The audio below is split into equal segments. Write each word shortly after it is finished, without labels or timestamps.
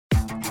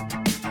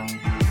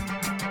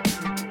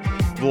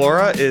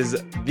Valora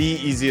is the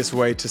easiest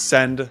way to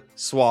send,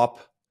 swap,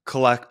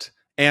 collect,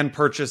 and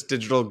purchase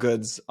digital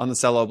goods on the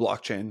Celo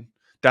blockchain.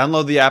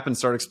 Download the app and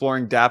start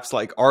exploring dApps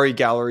like RE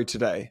Gallery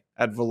today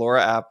at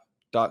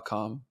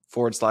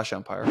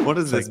valoraapp.com/empire. What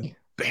is this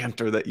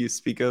banter that you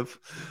speak of?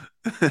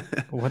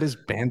 What is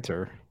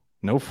banter?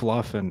 No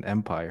fluff and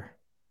empire.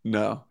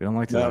 No. We don't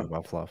like to talk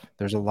about fluff.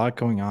 There's a lot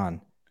going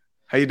on.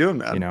 How you doing,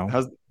 man? You know,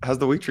 how's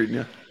the week treating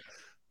you?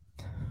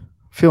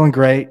 Feeling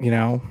great. You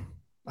know,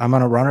 I'm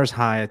on a runner's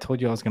high. I told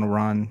you I was going to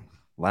run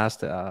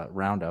last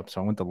Roundup,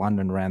 so I went to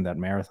London, ran that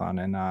marathon,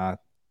 and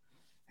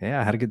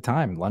yeah, I had a good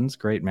time. London's a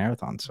great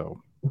marathon,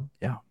 so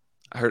yeah.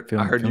 I heard you.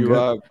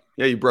 Good.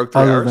 You broke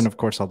 3 hours. Other than, of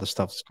course, all the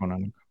stuff that's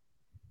going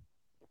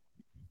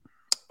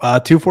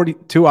on.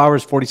 2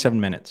 hours 47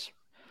 minutes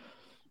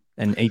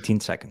and 18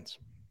 seconds.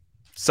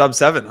 Sub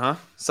 7, huh?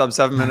 Sub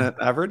 7 minute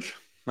average.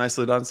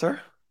 Nicely done, sir.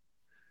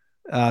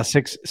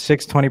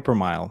 620 per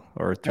mile,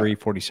 or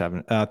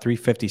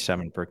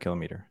 357 per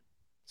kilometer.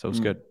 So it's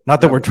good.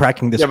 Not that we're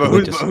tracking this. Yeah, but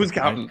who's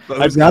counting?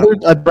 I'd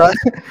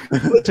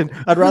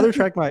rather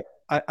track my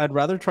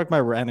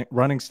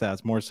running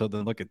stats more so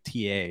than look at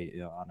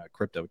TA on a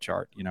crypto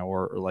chart,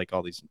 or like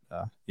all these,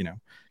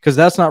 because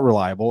that's not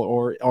reliable,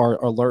 or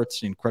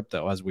alerts in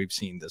crypto as we've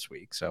seen this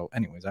week. So,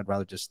 anyways, I'd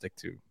rather just stick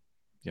to,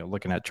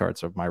 looking at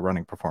charts of my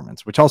running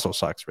performance, which also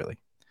sucks, really.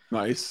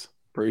 Nice.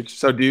 Preach.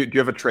 So do you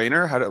have a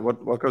trainer?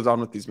 What goes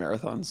on with these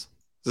marathons?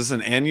 Is this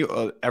an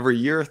annual, every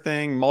year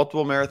thing,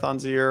 multiple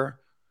marathons a year?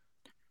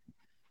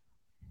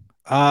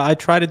 I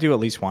try to do at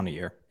least one a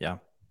year. Yeah.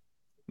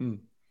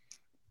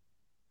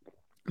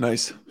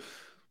 Nice.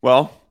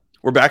 Well,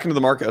 we're back into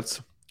the markets.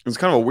 It was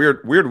kind of a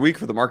weird week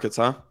for the markets,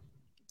 huh?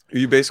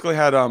 You basically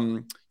had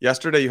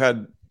yesterday you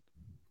had,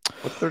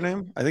 what's their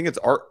name? I think it's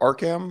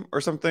Arkham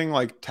or something,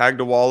 like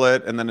tagged a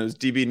wallet, and then it was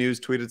DB News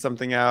tweeted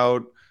something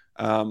out.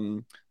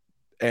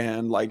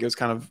 And like it was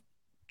kind of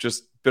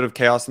just a bit of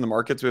chaos in the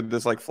markets. We had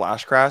this like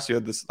flash crash. You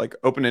had this like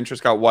open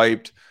interest got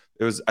wiped.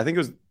 I think it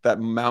was that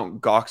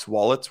Mt. Gox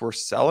wallets were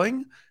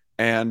selling.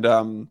 And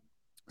so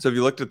if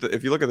you look at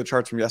the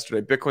charts from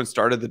yesterday, Bitcoin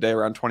started the day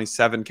around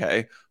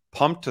 27K,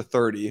 pumped to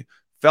 30,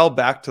 fell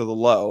back to the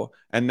low,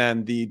 and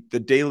then the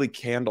daily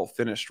candle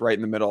finished right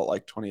in the middle at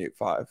like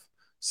 28.5.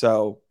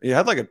 So you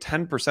had like a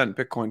 10%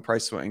 Bitcoin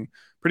price swing.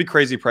 Pretty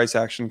crazy price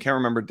action. Can't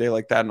remember a day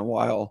like that in a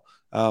while.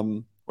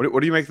 What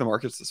do you make of the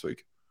markets this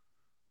week?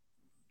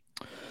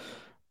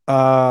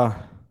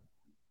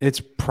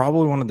 It's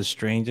probably one of the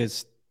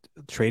strangest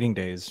trading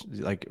days,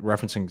 like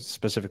referencing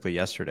specifically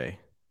yesterday,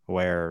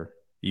 where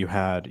you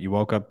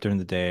woke up during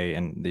the day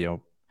and the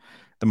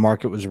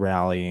market was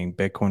rallying,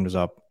 Bitcoin was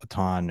up a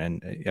ton,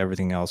 and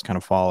everything else kind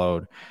of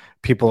followed.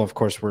 People, of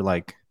course, were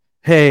like,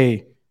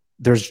 hey,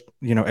 there's,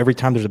 every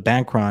time there's a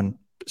bank run,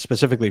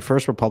 specifically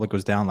First Republic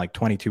was down like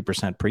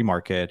 22%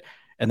 pre-market.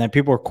 And then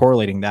people are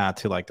correlating that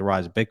to like the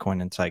rise of Bitcoin.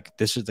 And it's like,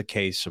 this is the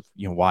case of,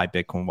 why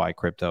Bitcoin, why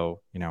crypto,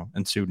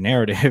 ensued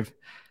narrative.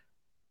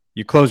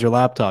 You close your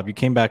laptop, you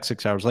came back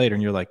 6 hours later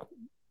and you're like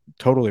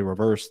totally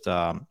reversed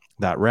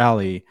that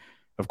rally.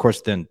 Of course,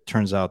 then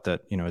turns out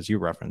that, as you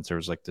referenced, there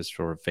was like this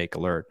sort of fake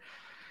alert.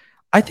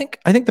 I think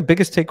the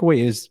biggest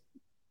takeaway is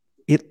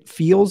it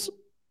feels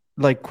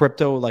like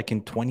crypto, like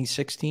in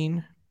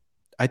 2016.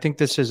 I think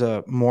this is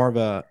more of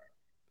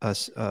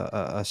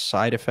a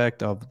side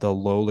effect of the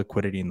low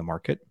liquidity in the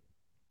market.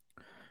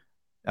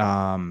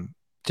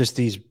 Just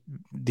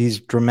these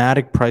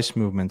dramatic price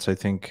movements, I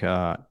think,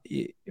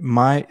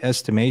 my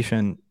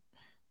estimation,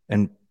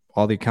 and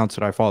all the accounts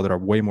that I follow that are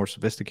way more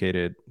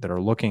sophisticated, that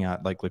are looking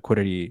at like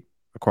liquidity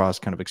across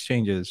kind of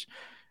exchanges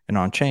and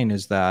on chain,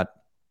 is that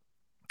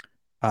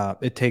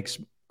it takes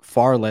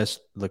far less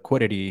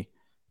liquidity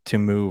to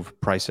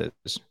move prices,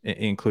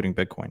 including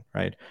Bitcoin,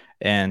 right?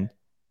 And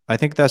I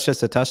think that's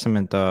just a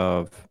testament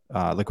of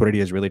liquidity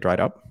has really dried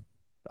up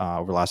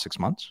over the last 6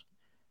 months.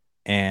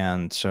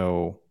 And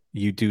so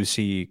you do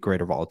see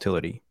greater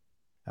volatility.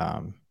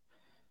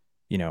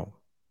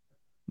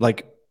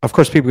 Like, of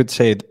course, people would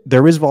say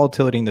there is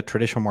volatility in the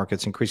traditional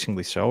markets,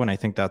 increasingly so. And I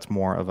think that's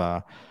more of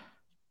a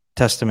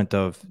testament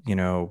of,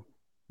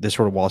 this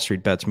sort of Wall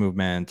Street bets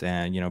movement.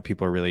 And,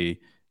 people are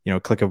really,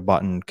 click of a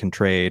button can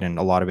trade. And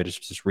a lot of it is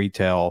just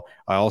retail.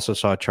 I also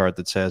saw a chart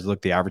that says,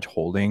 look, the average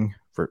holding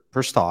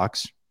for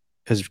stocks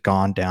has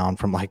gone down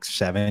from like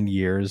 7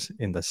 years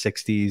in the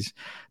 60s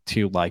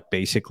to like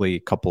basically a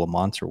couple of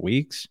months or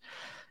weeks.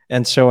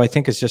 And so I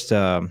think it's just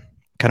kind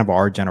of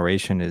our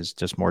generation is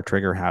just more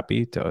trigger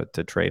happy to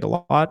trade a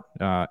lot.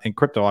 And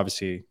crypto,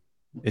 obviously,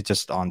 it's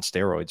just on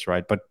steroids,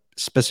 right? But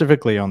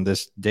specifically on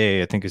this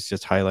day, I think it's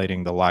just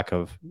highlighting the lack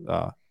of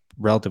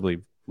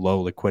relatively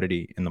low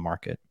liquidity in the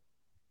market.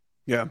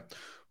 Yeah.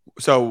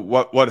 So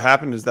what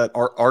happened is that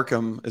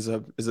Arkham is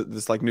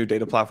this like new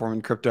data platform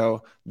in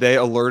crypto. They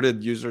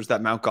alerted users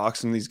that Mt.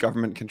 Gox and these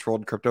government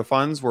controlled crypto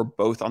funds were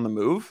both on the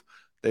move.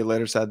 They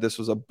later said this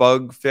was a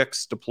bug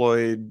fix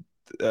deployed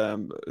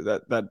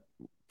that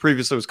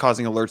previously was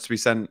causing alerts to be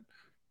sent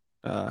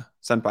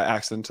by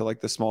accident to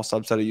like the small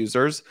subset of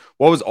users.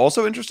 What was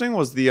also interesting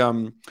was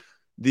the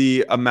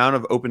the amount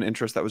of open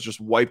interest that was just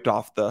wiped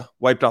off the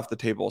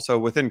table. So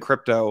within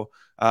crypto,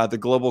 the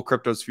global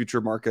cryptos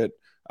future market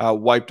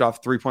wiped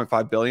off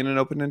 3.5 billion in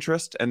open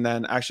interest. And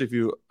then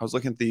actually, I was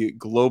looking at the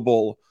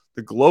global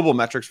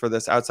metrics for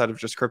this outside of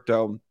just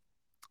crypto,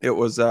 it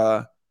was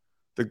the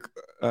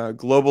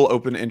global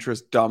open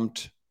interest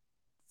dumped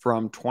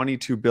from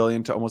 22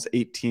 billion to almost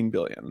 18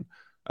 billion.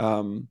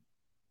 Um,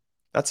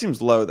 that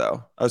seems low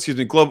though. Oh, excuse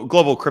me,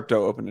 global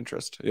crypto open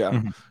interest. Yeah.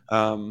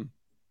 Mhm.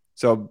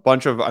 So a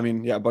bunch of, I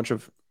mean, yeah, a bunch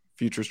of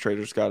futures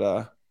traders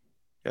got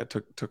yeah,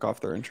 took off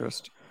their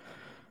interest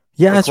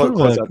Yeah, or it's sort of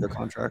closed a out their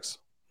contracts.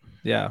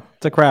 yeah,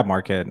 it's a crab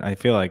market. I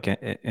feel like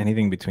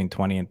anything between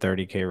 20 and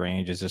 30K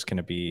range is just going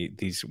to be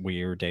these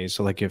weird days.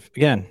 So like if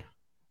again,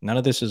 none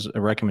of this is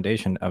a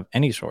recommendation of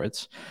any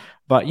sorts,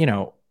 but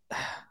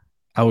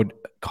I would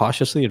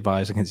cautiously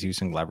advise against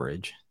using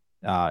leverage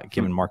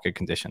given Hmm. market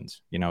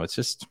conditions. It's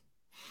just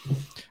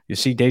you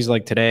see days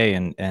like today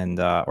and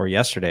or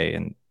yesterday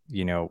and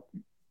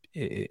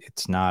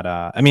it's not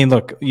I mean,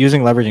 look,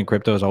 using leverage in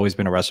crypto has always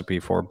been a recipe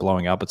for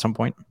blowing up at some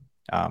point.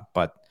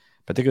 But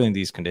particularly in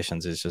these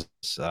conditions, it's just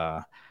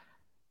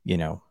you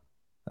know,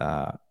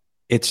 uh,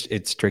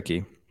 it's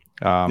tricky.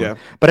 Yeah.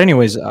 But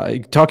anyways,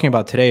 talking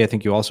about today, I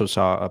think you also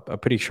saw a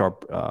pretty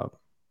sharp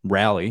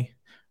rally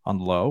on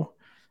the low.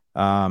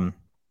 Um,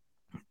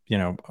 you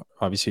know,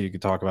 Obviously, you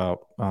could talk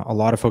about a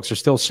lot of folks are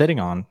still sitting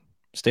on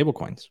stable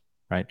coins,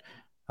 right?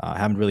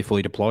 Haven't really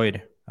fully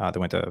deployed. They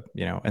went to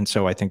and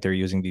so I think they're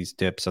using these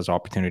dips as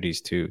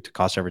opportunities to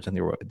cost average on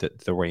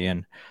their way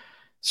in.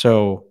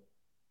 So,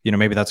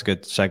 maybe that's a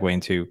good segue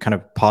into kind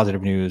of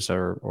positive news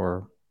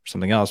or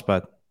something else.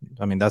 But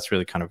I mean, that's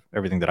really kind of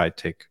everything that I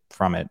take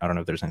from it. I don't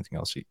know if there's anything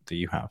else that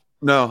you have.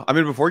 No, I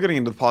mean, before getting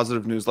into the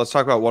positive news, let's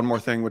talk about one more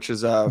thing, which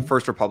is Mhm.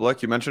 First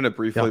Republic. You mentioned it Yeah.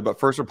 briefly, but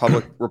First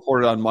Republic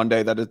reported on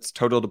Monday that its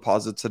total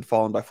deposits had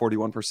fallen by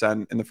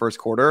 41% in the first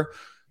quarter.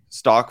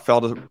 Stock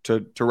fell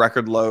to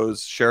record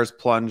lows. Shares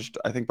plunged,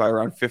 I think, by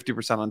around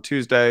 50% on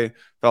Tuesday,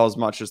 fell as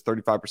much as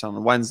 35%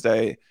 on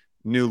Wednesday.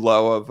 New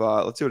low of,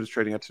 let's see what it's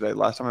trading at today.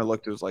 Last time I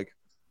looked, it was like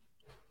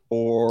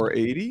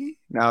 480.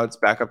 Now it's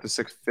back up to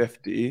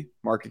 650.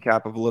 Market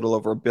cap of a little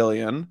over a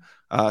billion.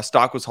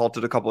 Stock was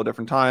halted a couple of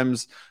different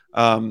times.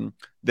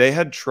 They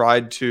had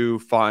tried to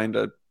find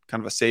a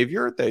kind of a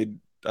savior. I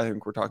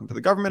think we're talking to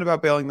the government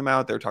about bailing them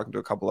out. They're talking to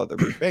a couple other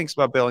big banks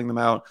about bailing them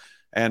out.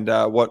 And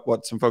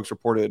what some folks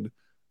reported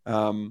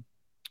um,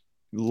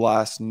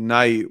 last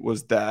night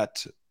was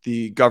that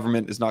the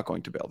government is not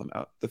going to bail them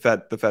out. The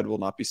Fed will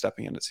not be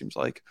stepping in. It seems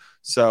like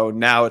so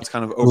now it's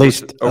kind of At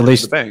least, at over to the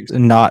least banks.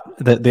 not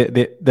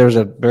there's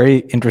a very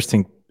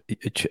interesting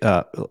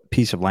uh,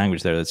 piece of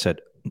language there that said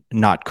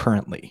not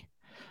currently,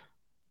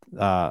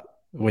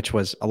 which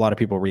was a lot of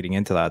people reading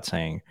into that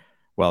saying,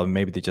 well,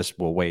 maybe they just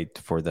will wait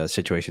for the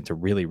situation to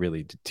really,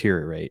 really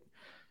deteriorate.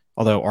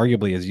 Although,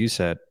 arguably, as you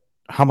said,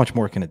 how much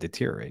more can it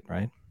deteriorate,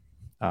 right?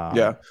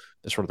 Yeah.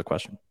 That's sort of the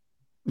question.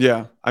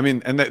 Yeah, I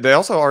mean, and they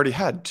also already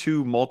had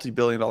two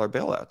multi-billion-dollar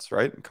bailouts,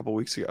 right, a couple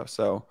weeks ago.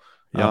 So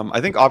Yep.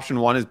 I think option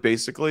one is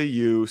basically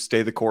you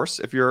stay the course.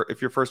 If you're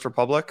First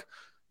Republic,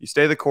 you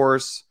stay the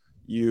course.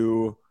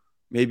 You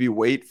maybe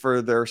wait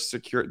for the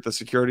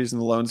securities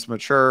and the loans to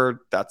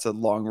mature. That's a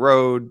long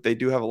road. They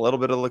do have a little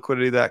bit of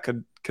liquidity that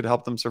could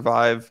help them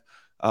survive.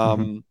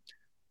 Mm-hmm. Um,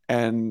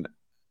 and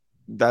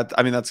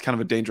that's kind of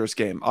a dangerous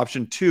game.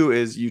 Option two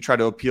is you try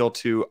to appeal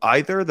to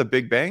either the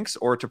big banks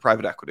or to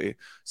private equity.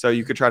 So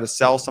you could try to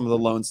sell some of the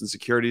loans and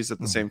securities at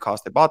the Mm-hmm. same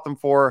cost they bought them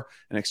for.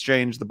 In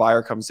exchange, the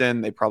buyer comes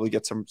in, they probably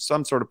get some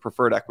sort of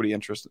preferred equity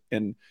interest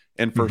in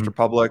First Mm-hmm.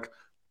 Republic.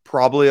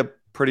 Probably a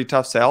pretty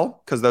tough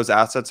sell because those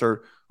assets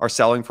are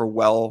selling for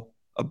well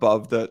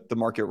above the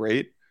market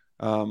rate.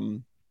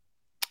 Um,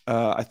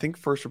 I think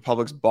First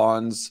Republic's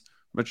bonds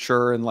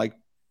mature in like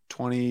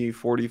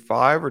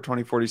 2045 or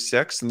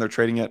 2046, and they're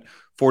trading at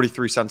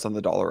 43 cents on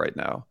the dollar right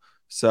now.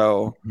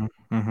 So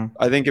Mm-hmm.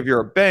 I think if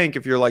you're a bank,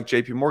 if you're like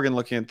JP Morgan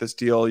looking at this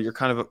deal, you're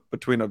kind of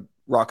between a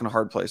rock and a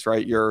hard place,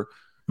 right?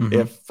 Mm-hmm.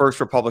 If First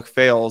Republic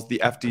fails, the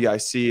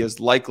FDIC is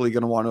likely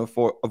going to want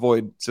to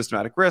avoid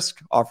systematic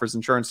risk, offers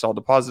insurance to all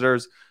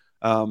depositors.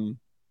 Um,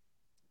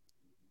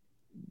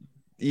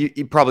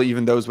 probably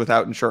even those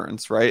without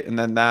insurance, right? And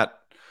then that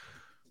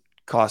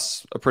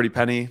costs a pretty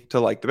penny to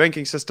like the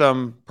banking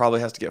system, probably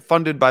has to get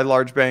funded by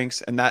large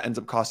banks, and that ends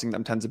up costing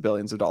them tens of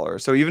billions of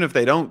dollars. So even if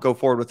they don't go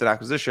forward with an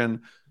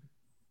acquisition,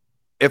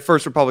 if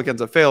First Republic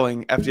ends up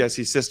failing,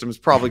 FDIC system is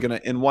probably going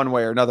to, in one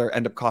way or another,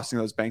 end up costing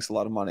those banks a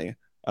lot of money.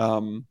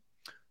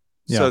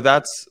 Yeah. So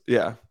that's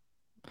yeah,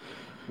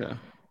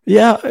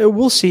 Yeah.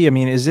 We'll see. I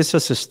mean, is this a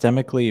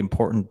systemically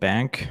important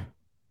bank?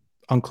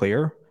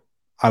 Unclear.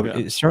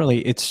 yeah,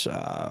 Certainly, it's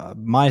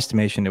my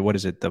estimation. What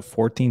is it? The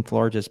 14th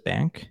largest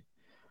bank.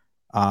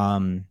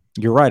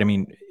 You're right. I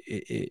mean,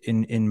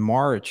 in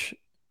March,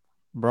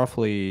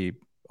 roughly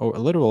a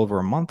little over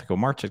a month ago,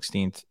 March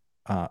 16th,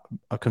 a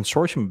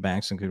consortium of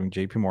banks, including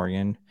J.P.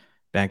 Morgan,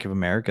 Bank of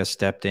America,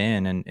 stepped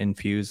in and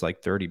infused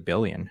like 30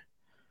 billion.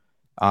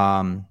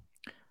 Um,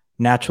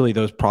 naturally,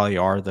 those probably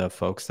are the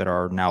folks that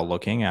are now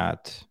looking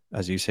at,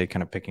 as you say,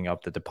 kind of picking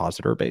up the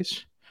depositor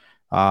base.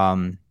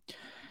 Um,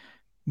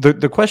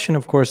 the question,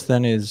 of course,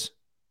 then is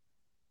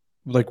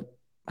like,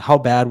 how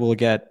bad will it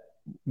get?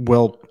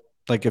 Will,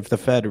 like, if the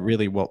Fed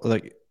really will,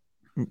 like,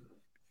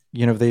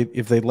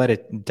 if they let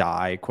it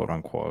die, quote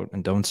unquote,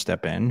 and don't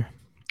step in,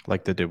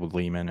 like they did with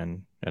Lehman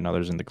and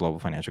others in the global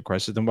financial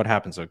crisis, then what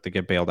happens? Like, they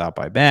get bailed out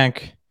by a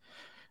bank.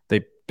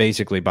 They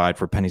basically buy it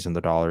for pennies on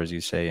the dollar, as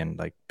you say, and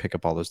like pick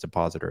up all those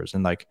depositors,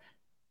 and like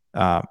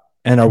uh,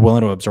 and are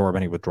willing to absorb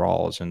any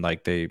withdrawals, and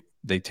like they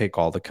take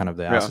all the kind of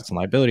the Yeah. assets and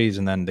liabilities,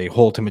 and then they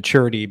hold to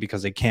maturity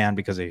because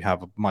they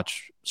have a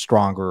much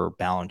stronger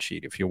balance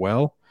sheet, if you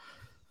will,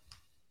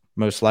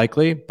 most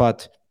likely.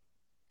 But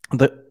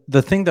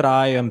the thing that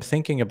I am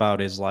thinking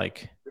about is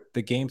like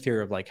the game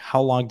theory of like,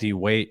 how long do you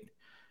wait?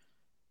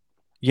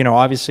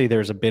 Obviously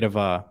there's a bit of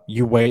a,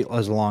 you wait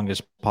as long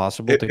as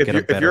possible to get a If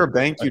you're better. a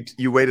bank,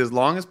 you wait as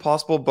long as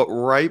possible, but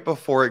right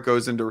before it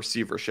goes into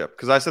receivership.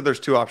 Because I said there's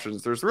two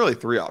options. There's really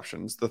three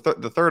options. The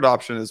third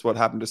option is what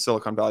happened to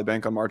Silicon Valley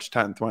Bank on March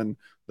 10th when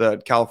the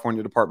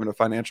California Department of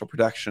Financial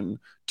Protection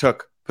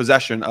took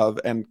possession of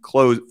and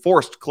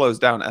forced close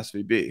down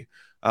SVB.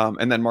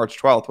 And then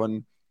March 12th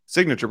when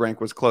Signature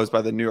Bank was closed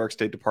by the New York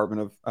State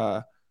Department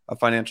of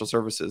Financial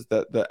Services,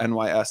 the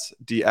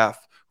NYSDF.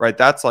 Right.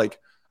 That's like,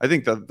 I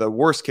think the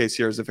worst case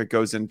here is if it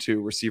goes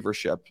into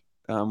receivership,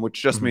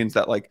 which just Mhm, means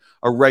that like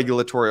a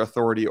regulatory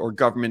authority or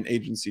government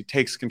agency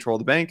takes control of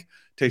the bank,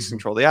 takes mhm,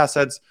 control of the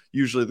assets.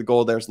 Usually the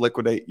goal there is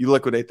liquidate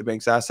the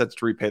bank's assets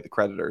to repay the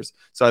creditors.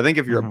 So I think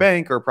if you're a mhm.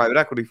 bank or a private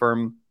equity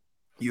firm,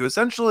 you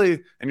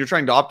essentially, and you're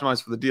trying to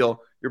optimize for the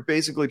deal, you're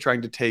basically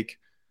trying to take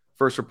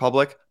First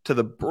Republic to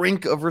the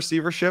brink of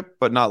receivership,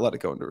 but not let it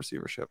go into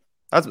receivership.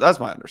 That's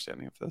my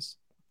understanding of this.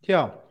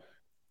 Yeah,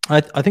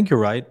 I think you're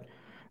right.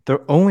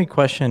 The only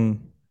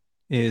question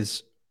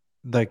is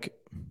like,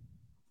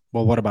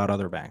 well, what about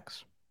other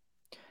banks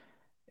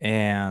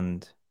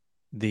and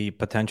the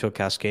potential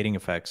cascading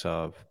effects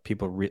of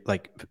people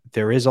like,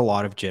 there is a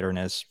lot of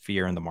jitterness,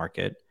 fear in the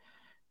market.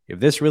 If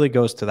this really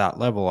goes to that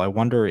level, I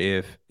wonder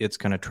if it's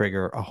going to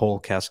trigger a whole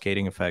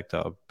cascading effect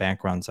of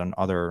bank runs on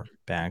other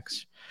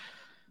banks.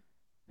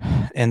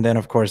 And then,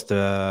 of course,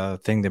 the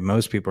thing that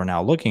most people are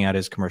now looking at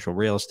is commercial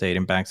real estate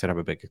and banks that have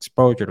a big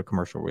exposure to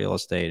commercial real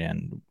estate.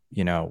 And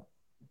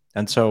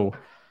so,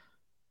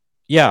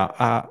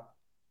 yeah,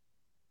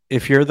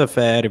 if you're the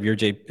Fed,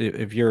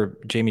 if you're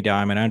Jamie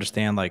Dimon, I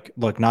understand. Like,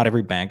 look, not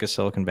every bank is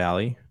Silicon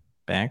Valley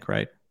Bank,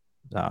 right?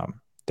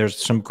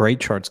 There's some great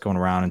charts going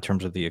around in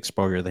terms of the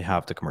exposure they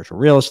have to commercial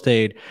real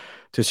estate,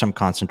 to some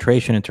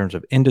concentration in terms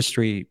of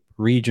industry,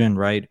 region,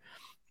 right?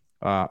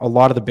 A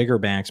lot of the bigger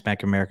banks,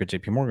 Bank of America,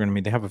 JP Morgan, I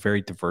mean, they have a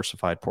very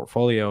diversified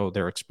portfolio.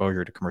 Their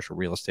exposure to commercial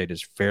real estate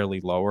is fairly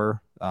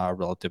lower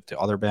relative to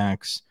other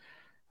banks,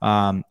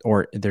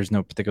 or there's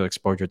no particular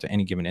exposure to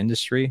any given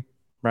industry,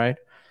 right?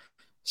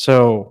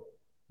 So,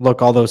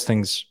 look, all those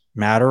things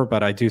matter,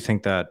 but I do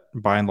think that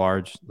by and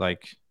large,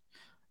 like,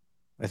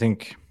 I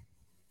think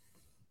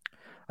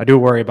I do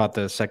worry about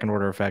the second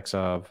order effects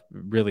of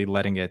really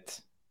letting it,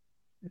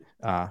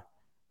 uh,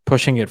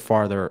 pushing it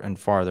farther and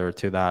farther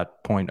to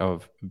that point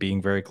of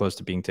being very close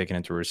to being taken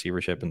into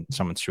receivership and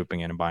someone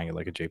swooping in and buying it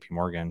like a JP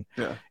Morgan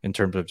Yeah. in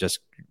terms of just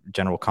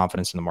general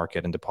confidence in the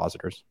market and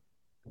depositors.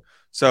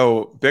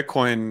 So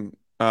Bitcoin,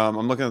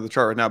 I'm looking at the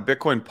chart right now.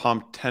 Bitcoin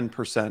pumped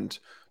 10%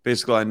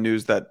 basically on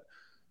news that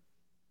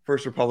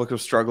First Republic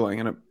was struggling,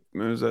 and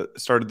it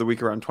started the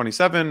week around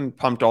 27,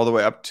 pumped all the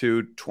way up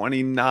to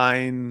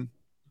 29.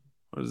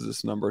 What is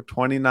this number?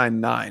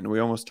 29.9. We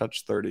almost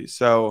touched 30.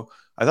 So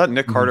I thought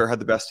Nick Mm-hmm. Carter had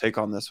the best take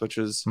on this, which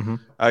is Mm-hmm.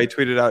 he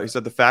tweeted out, he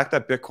said, the fact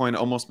that Bitcoin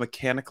almost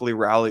mechanically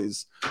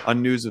rallies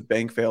on news of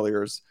bank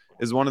failures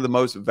is one of the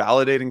most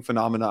validating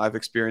phenomena I've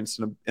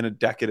experienced in a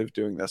decade of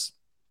doing this.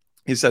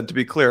 He said, to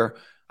be clear,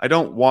 I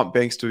don't want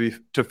banks to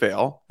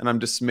fail, and I'm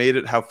dismayed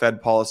at how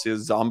Fed policy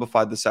has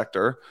zombified the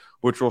sector,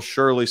 which will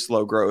surely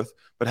slow growth.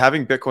 But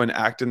having Bitcoin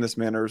act in this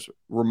manner is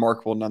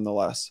remarkable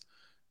nonetheless.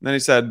 And then he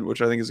said,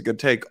 which I think is a good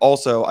take,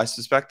 also, I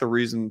suspect the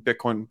reason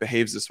Bitcoin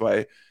behaves this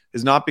way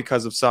is not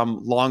because of some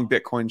long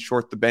Bitcoin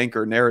short the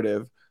banker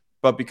narrative,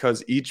 but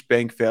because each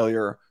bank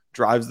failure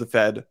drives the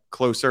Fed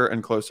closer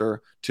and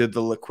closer to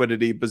the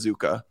liquidity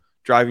bazooka,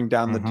 driving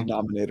down the Mm-hmm.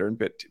 denominator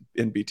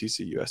in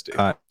BTC USD.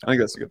 Uh, I think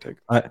that's a good take.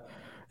 I,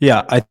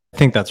 yeah, I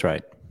think that's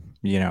right.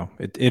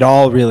 It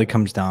all really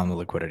comes down to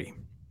liquidity,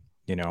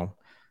 you know,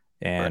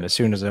 and Right. as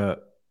soon as the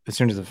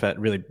Fed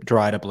really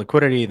dried up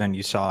liquidity, then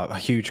you saw a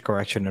huge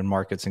correction in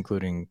markets,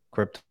 including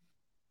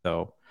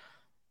crypto.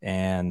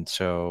 And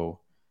so,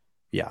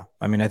 yeah,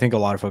 I mean, I think a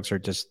lot of folks are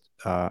just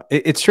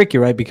it's tricky,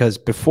 right? Because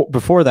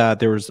before that,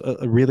 there was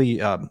a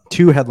really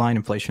two headline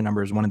inflation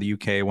numbers, one in the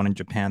UK, one in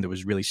Japan, that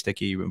was really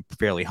sticky,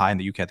 fairly high in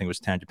the UK. I think it was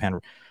 10. Japan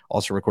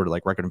also recorded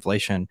like record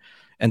inflation,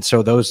 and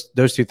so those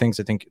two things,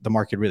 I think the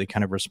market really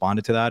kind of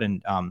responded to that,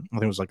 and I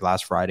think it was like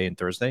last Friday and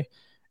Thursday,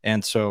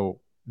 and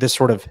so this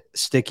sort of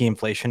sticky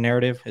inflation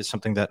narrative is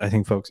something that I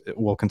think folks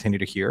will continue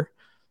to hear,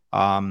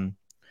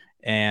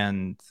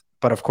 and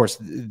but of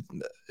course,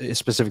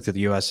 specific to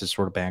the U.S. is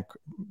sort of bank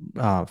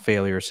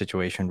failure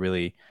situation.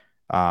 Really,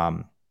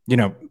 you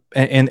know,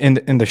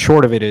 and the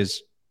short of it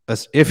is,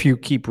 as if you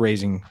keep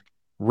raising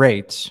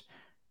rates,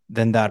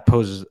 then that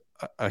poses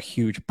a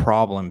huge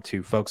problem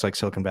to folks like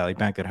Silicon Valley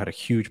Bank that had a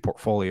huge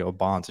portfolio of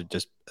bonds that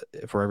just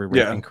for every rate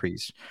Yeah.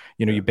 increase,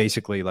 you know, Yeah. you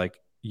basically like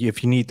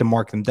if you need to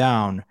mark them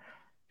down,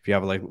 if you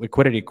have a like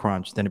liquidity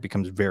crunch, then it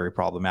becomes very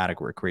problematic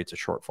where it creates a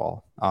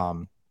shortfall.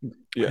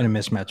 Yeah. And a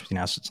mismatch between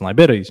assets and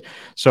liabilities.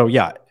 So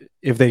yeah,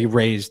 if they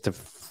raise to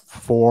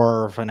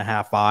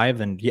 4.5, 5,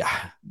 then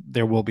yeah,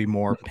 there will be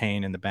more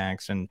pain in the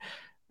banks and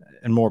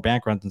more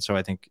bank runs. And so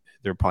I think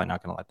they're probably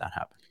not going to let that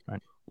happen.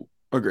 Right.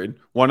 Agreed.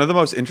 One of the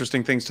most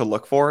interesting things to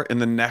look for in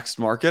the next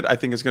market, I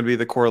think, is going to be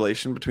the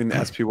correlation between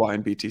the SPY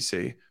and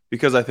BTC.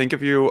 Because I think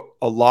if you,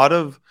 a lot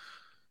of,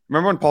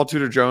 remember when Paul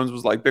Tudor Jones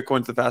was like,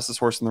 Bitcoin's the fastest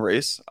horse in the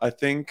race? I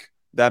think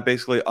that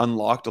basically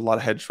unlocked a lot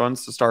of hedge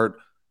funds to start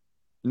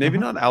maybe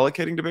not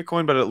allocating to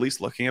Bitcoin, but at least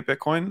looking at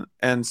Bitcoin.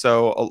 And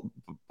so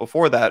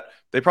before that,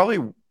 they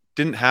probably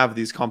didn't have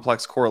these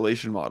complex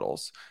correlation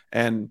models.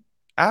 And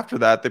after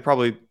that, they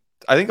probably,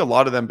 I think a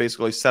lot of them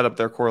basically set up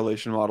their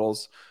correlation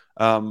models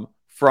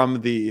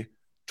from the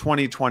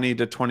 2020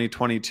 to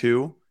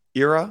 2022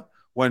 era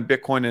when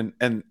Bitcoin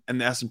and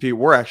the S&P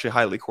were actually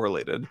highly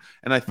correlated.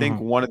 And I think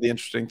one of the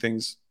interesting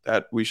things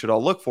that we should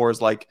all look for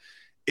is like,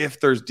 if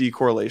there's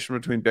decorrelation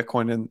between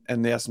Bitcoin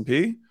and the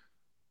S&P,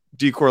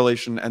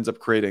 decorrelation ends up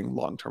creating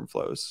long-term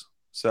flows.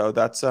 So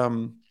that's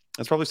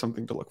probably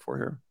something to look for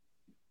here.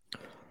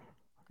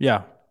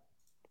 Yeah.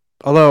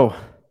 Although,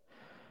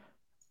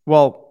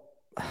 well,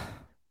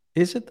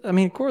 is it? I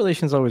mean,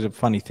 correlation is always a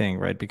funny thing,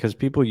 right? Because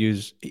people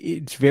use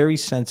it's very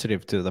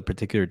sensitive to the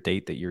particular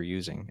date that you're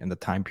using and the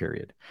time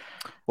period.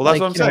 Well, that's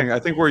what Like, I'm saying.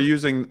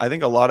 I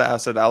think a lot of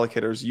asset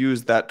allocators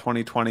use that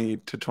 2020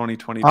 to uh,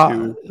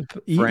 2022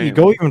 you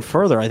go frame. even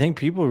further. I think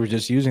people were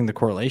just using the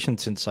correlation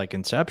since like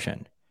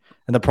inception.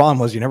 And the problem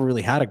was you never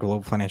really had a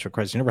global financial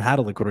crisis. You never had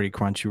a liquidity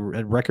crunch. You were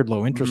at record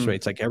low interest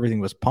rates. Like everything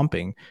was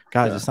pumping.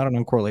 Guys, Yeah. it's not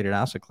an uncorrelated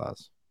asset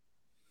class.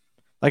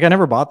 Like I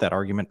never bought that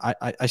argument.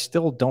 I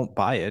still don't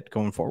buy it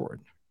going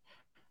forward.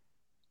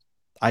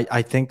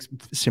 I think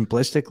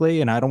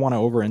simplistically, and I don't want to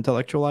over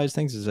intellectualize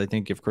things, is I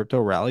think if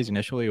crypto rallies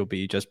initially, it'll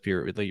be just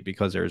purely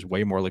because there's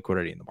way more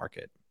liquidity in the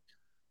market.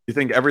 You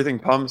think everything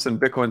pumps and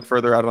Bitcoin's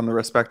further out on the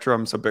risk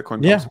spectrum, so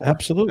Bitcoin Yeah, pumps more. Yeah.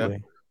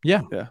 absolutely.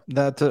 Yeah. Yeah.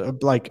 That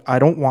like I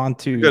don't want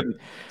to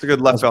It's a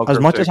good left bell as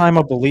curve much as take. I'm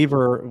a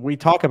believer, we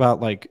talk about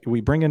like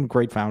we bring in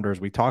great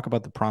founders, we talk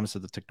about the promise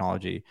of the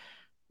technology,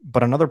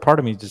 but another part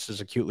of me just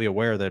is acutely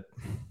aware that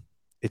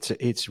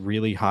it's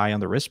really high on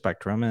the risk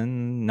spectrum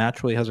and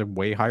naturally has a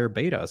way higher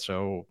beta.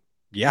 So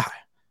yeah,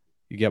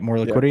 you get more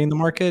Yeah. liquidity in the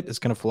market, it's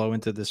going to flow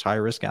into this high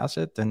risk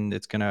asset, and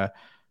it's going to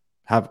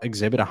have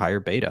exhibit a higher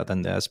beta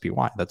than the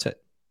SPY. That's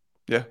it.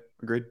 Yeah.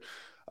 Agreed.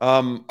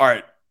 All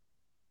right.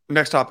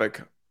 Next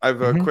topic. I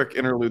have a quick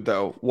interlude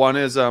though. One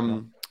is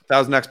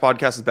 1000X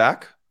podcast is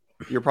back.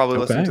 You're probably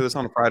listening Okay. to this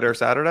on a Friday or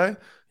Saturday.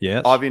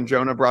 Yes. Avi and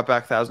Jonah brought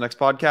back 1000X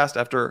podcast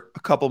after a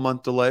couple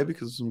month delay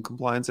because of some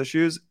compliance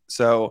issues.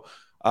 So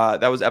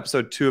that was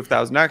episode 2 of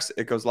 1000X.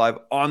 It goes live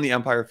on the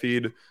Empire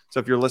feed. So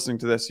if you're listening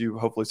to this, you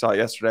hopefully saw it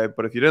yesterday.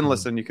 But if you didn't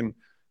listen, you can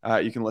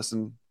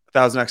listen.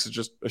 1000X is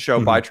just a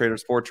show by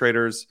traders for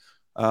traders.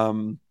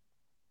 Really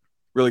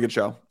good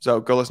show. So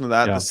go listen to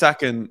that. Yeah. The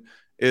second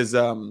is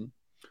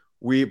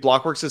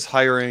Blockworks is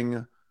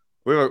hiring.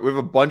 We have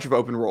a bunch of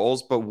open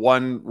roles, but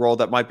one role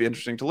that might be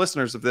interesting to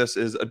listeners of this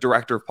is a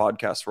director of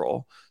podcast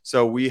role.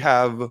 So we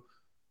have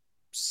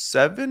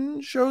 7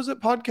 shows at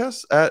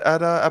podcasts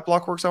at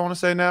Blockworks. I want to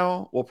say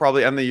now we'll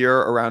probably end the year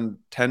around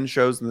 10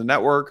 shows in the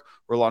network.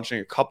 We're launching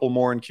a couple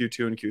more in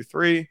Q2 and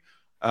Q3.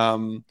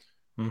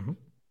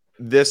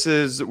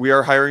 We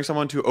are hiring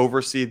someone to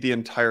oversee the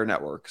entire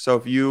network. So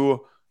if you are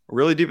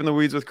really deep in the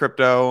weeds with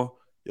crypto,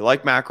 you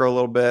like macro a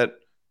little bit,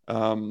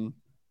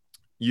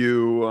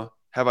 you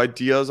have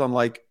ideas on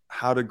like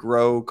how to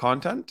grow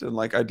content and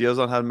like ideas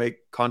on how to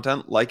make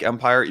content like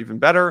Empire even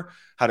better,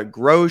 how to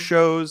grow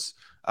shows.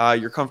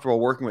 You're comfortable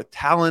working with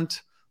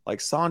talent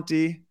like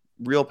Santi,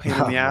 real pain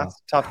in the ass,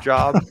 tough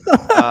job.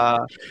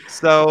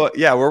 So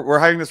yeah, we're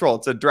hiring this role.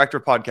 It's a director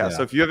of podcast. Yeah.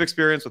 So if you have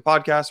experience with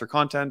podcasts or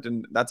content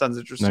and that sounds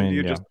interesting to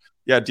you, just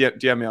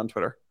DM me on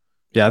Twitter.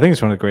 Yeah, I think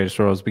it's one of the greatest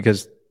roles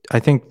because I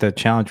think the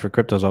challenge for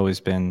crypto has always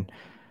been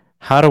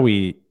how do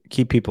we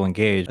keep people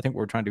engaged? I think what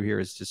we're trying to do here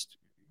is just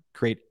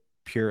create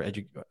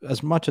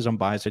as much as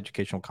unbiased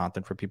educational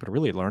content for people to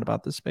really learn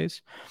about this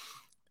space.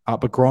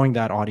 But growing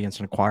that audience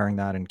and acquiring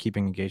that and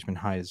keeping engagement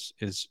high is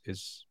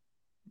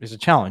a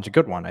challenge, a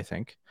good one, I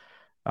think.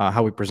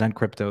 How we present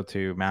crypto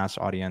to mass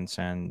audience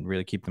and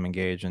really keep them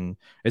engaged. And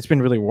it's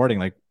been really rewarding.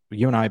 Like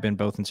you and I have been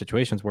both in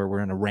situations where we're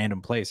in a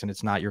random place and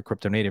it's not your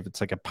crypto native.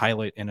 It's like a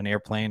pilot in an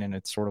airplane and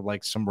it's sort of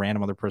like some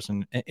random other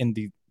person in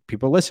the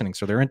people listening.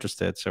 So they're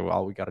interested. So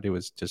all we got to do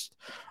is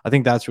I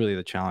think that's really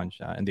the challenge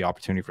and the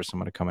opportunity for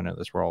someone to come into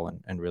this role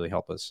and really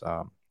help us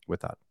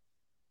with that.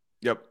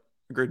 Yep.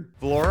 Agreed.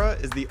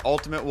 Valora is the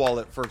ultimate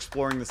wallet for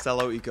exploring the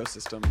Celo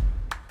ecosystem.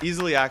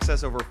 Easily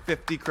access over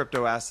 50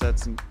 crypto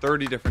assets and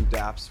 30 different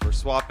dApps for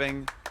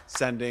swapping,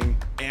 sending,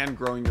 and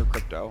growing your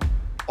crypto,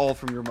 all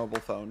from your mobile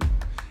phone.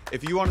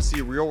 If you want to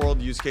see real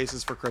world use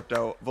cases for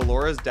crypto,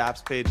 Valora's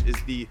dApps page is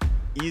the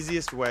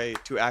easiest way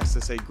to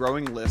access a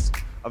growing list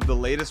of the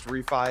latest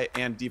refi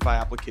and DeFi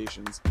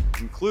applications,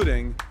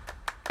 including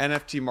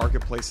NFT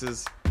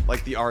marketplaces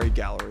like the RE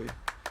Gallery.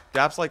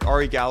 dApps like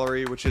RE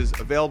Gallery, which is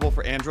available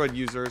for Android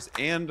users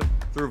and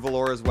through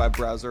Valora's web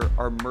browser,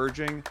 are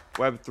merging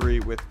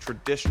Web3 with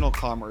traditional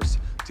commerce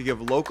to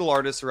give local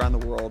artists around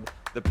the world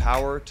the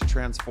power to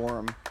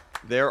transform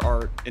their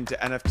art into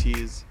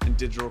NFTs and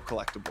digital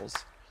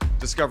collectibles.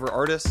 Discover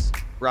artists,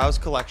 browse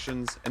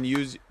collections, and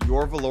use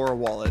your Valora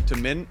wallet to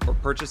mint or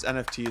purchase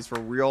NFTs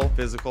for real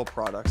physical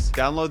products.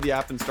 Download the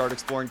app and start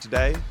exploring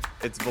today.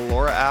 It's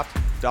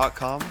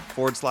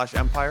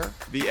valoraapp.com/empire,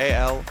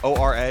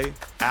 VALORA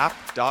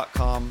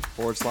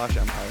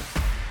app.com/empire.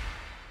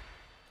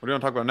 What do you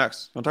want to talk about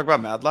next? You want to talk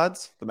about Mad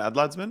Lads? The Mad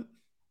Lads mint?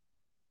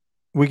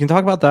 We can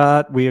talk about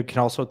that. We can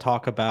also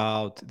talk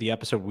about the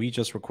episode we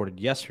just recorded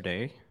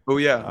yesterday. Oh,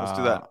 yeah. Let's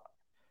do that.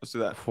 Let's do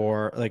that.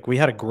 We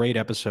had a great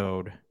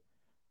episode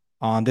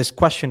on this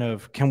question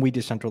of, can we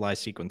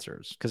decentralize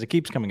sequencers? Because it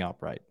keeps coming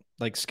up, right?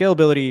 Like,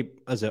 scalability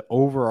as an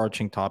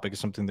overarching topic is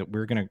something that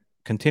we're going to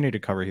continue to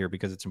cover here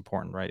because it's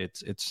important, right?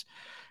 It's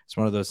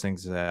one of those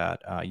things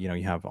that you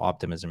have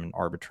Optimism and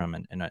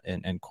Arbitrum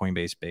and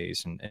Coinbase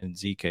Base and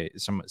ZK,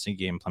 some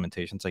ZK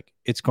implementations. Like,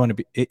 it's going to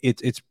be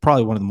it's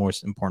probably one of the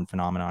most important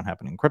phenomenon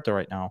happening in crypto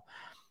right now.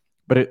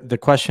 But the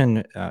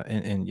question,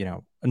 and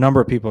a number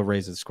of people have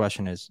raised this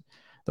question, is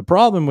the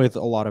problem with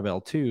a lot of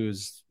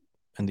L2s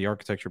and the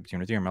architecture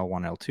between Ethereum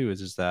L1 and L2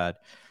 is that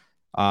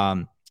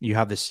you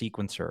have this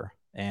sequencer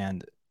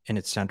and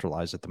it's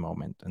centralized at the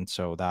moment. And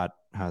so that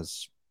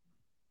has,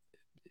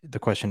 the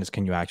question is,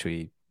 can you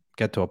actually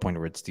get to a point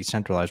where it's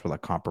decentralized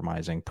without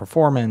compromising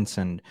performance?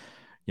 And,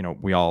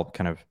 we all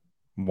kind of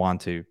want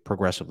to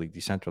progressively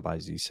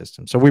decentralize these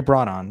systems. So we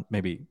brought on,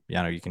 maybe,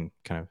 you can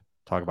kind of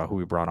talk about who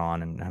we brought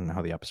on and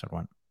how the episode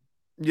went.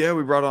 Yeah,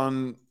 we brought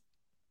on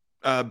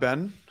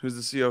Ben, who's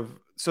the CEO of,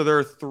 so there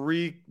are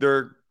three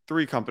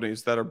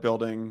companies that are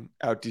building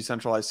out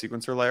decentralized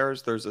sequencer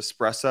layers. There's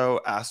Espresso,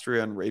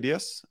 Astria, and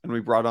Radius. And we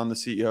brought on the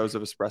CEOs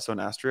of Espresso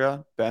and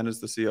Astria. Ben is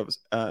the CEO of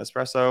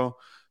Espresso.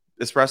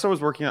 Espresso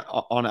was working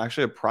on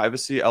actually a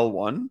privacy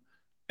L1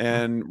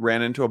 and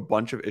ran into a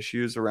bunch of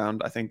issues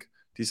around, I think,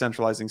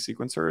 decentralizing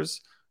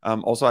sequencers.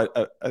 Also,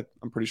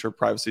 I'm pretty sure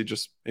privacy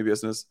just maybe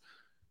isn't as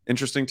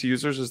interesting to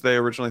users as they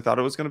originally thought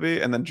it was going to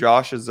be. And then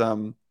Josh is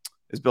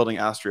building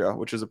Astria,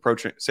 which is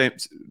approaching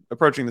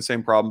the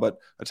same problem, but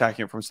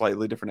attacking it from a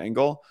slightly different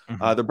angle.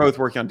 Mm-hmm. They're both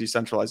working on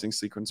decentralizing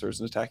sequencers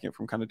and attacking it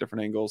from kind of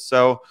different angles.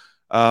 So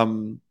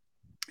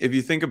if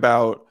you think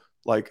about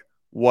like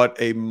what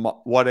a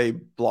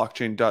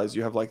blockchain does,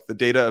 you have like the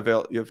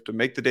data you have to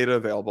make the data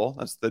available.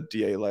 That's the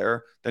DA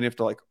layer. Then you have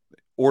to like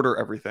order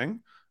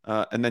everything.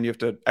 And then you have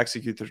to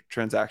execute the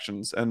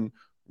transactions. And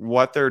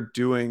what they're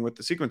doing with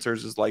the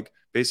sequencers is like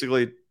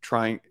basically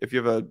trying, if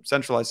you have a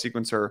centralized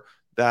sequencer,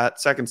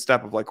 that second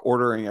step of like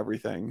ordering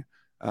everything,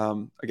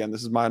 again,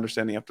 this is my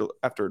understanding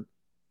after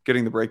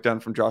getting the breakdown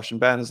from Josh and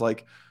Ben, is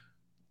like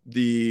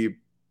the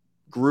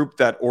group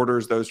that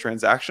orders those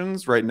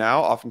transactions right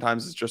now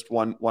oftentimes is just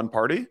one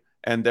party,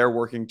 and they're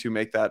working to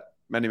make that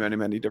many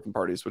different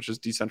parties, which is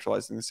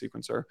decentralizing the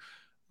sequencer.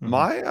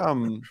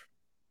 Mm-hmm.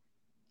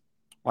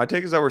 My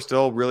take is that we're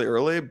still really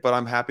early, but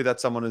I'm happy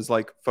that someone is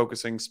like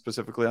focusing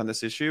specifically on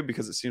this issue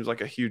because it seems like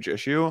a huge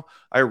issue.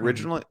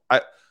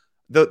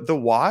 The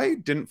why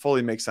didn't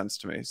fully make sense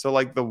to me. So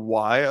like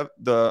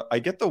I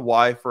get the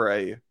why for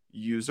a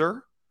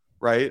user,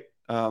 right?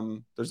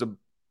 There's a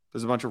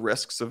bunch of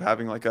risks of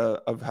having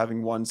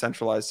having one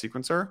centralized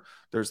sequencer.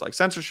 There's like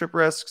censorship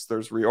risks,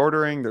 there's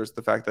reordering, there's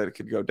the fact that it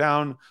could go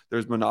down,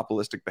 there's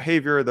monopolistic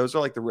behavior. Those are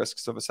like the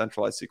risks of a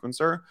centralized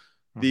sequencer.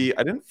 Mm-hmm.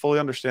 I didn't fully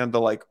understand the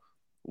like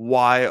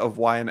why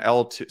an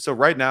L2. So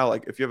right now,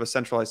 like if you have a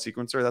centralized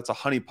sequencer, that's a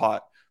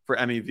honeypot for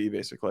MEV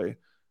basically,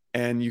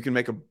 and you can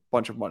make a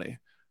bunch of money.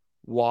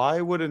 Why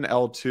would an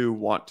L2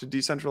 want to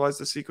decentralize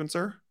the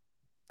sequencer?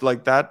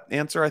 Like that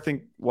answer, I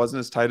think,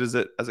 wasn't as tight as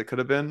it could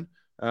have been.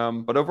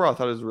 But overall, I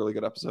thought it was a really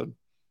good episode.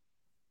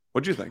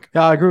 What do you think?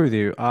 Yeah, I agree with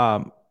you.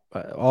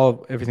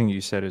 Everything you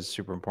said is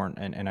super important,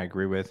 and I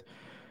agree with.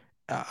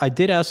 I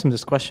did ask him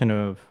this question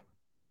of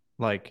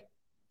like,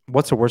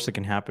 what's the worst that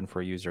can happen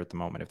for a user at the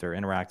moment if they're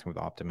interacting with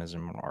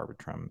Optimism or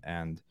Arbitrum?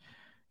 And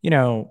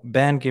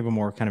Ben gave a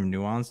more kind of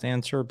nuanced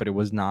answer, but it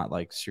was not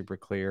like super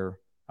clear.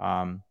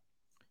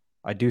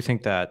 I do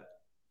think that,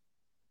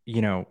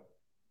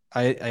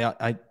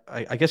 I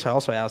guess I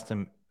also asked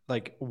him,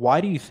 like,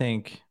 why do you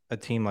think a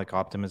team like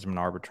Optimism and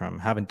Arbitrum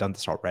haven't done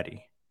this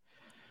already?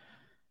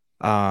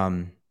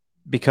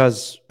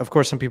 Because of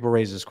course some people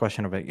raise this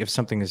question of, like, if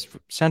something is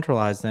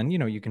centralized, then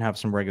you can have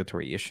some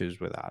regulatory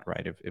issues with that,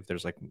 right? If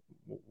there's like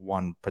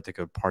one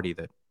particular party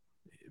that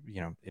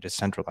it is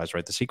centralized,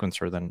 right, the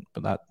sequencer, then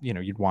but that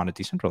you'd want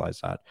to decentralize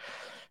that.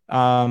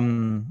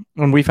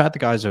 And we've had the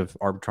guys of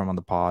Arbitrum on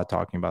the pod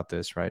talking about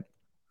this, right?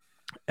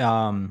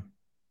 Um,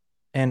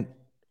 and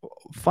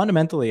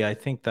fundamentally, I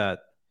think that,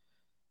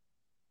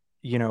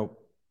 you know,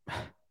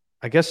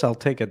 I guess I'll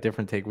take a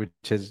different take, which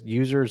is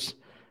users.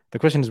 The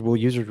question is, will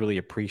users really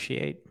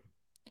appreciate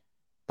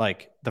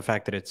like the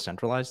fact that it's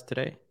centralized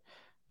today?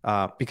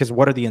 Because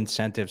what are the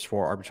incentives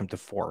for Arbitrum to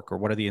fork, or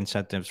what are the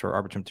incentives for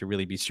Arbitrum to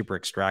really be super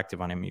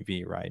extractive on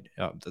MEV, right?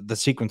 The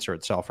sequencer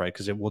itself, right?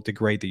 Because it will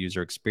degrade the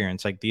user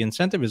experience. Like the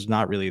incentive is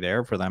not really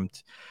there for them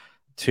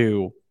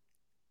to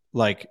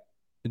like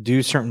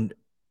do certain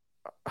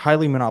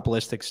highly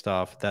monopolistic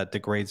stuff that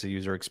degrades the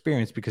user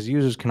experience, because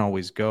users can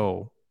always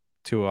go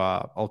to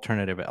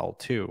alternative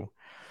L2.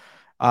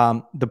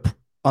 The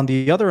On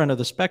the other end of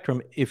the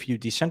spectrum, if you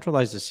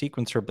decentralize the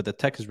sequencer, but the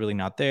tech is really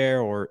not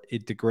there, or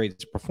it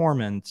degrades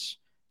performance,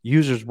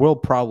 users will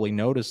probably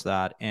notice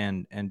that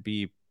and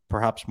be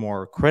perhaps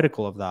more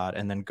critical of that,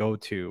 and then go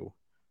to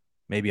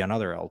maybe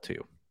another L2.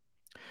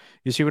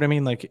 You see what I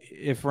mean? Like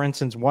if, for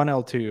instance, one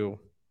L2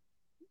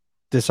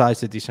 decides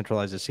to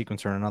decentralize the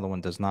sequencer and another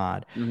one does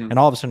not, Hmm. and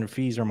all of a sudden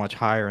fees are much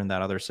higher in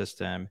that other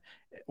system,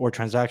 or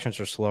transactions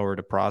are slower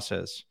to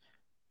process,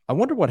 I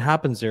wonder what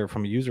happens there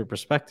from a user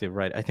perspective,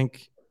 right? I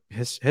think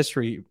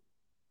history,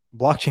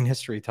 blockchain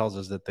history tells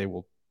us that they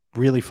will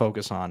really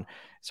focus on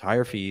its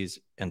higher fees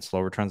and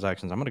slower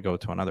transactions. I'm going to go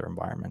to another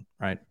environment,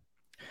 right?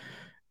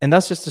 And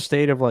that's just a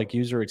state of like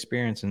user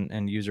experience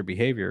and user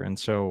behavior. And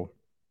so,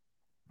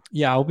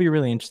 yeah, it'll be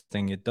really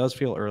interesting. It does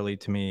feel early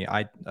to me.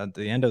 I At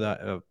the end of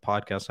that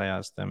podcast, I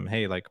asked them,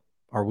 "Hey, like,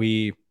 are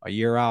we a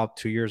year out,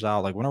 2 years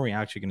out? Like, when are we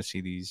actually going to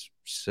see these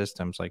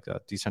systems like the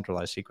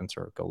decentralized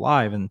sequencer go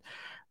live?" And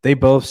they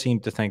both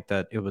seemed to think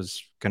that it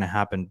was going to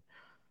happen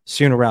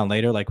sooner rather than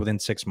later, like within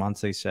 6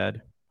 months. They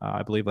said,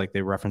 I believe, like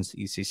they referenced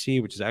the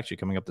ECC, which is actually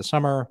coming up this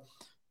summer,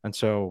 and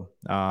so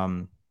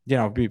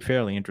it'd be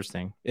fairly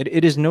interesting.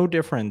 It is no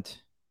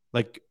different,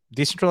 like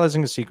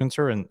decentralizing a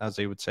sequencer, and as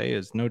they would say,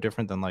 is no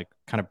different than like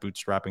kind of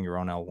bootstrapping your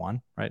own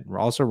L1, right? It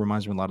also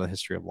reminds me a lot of the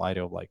history of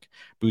Lido, like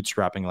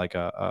bootstrapping like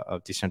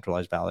a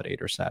decentralized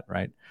validator set,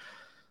 right?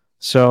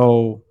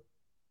 So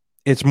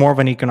it's more of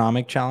an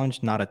economic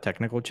challenge, not a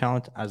technical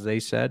challenge, as they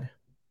said.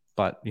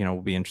 But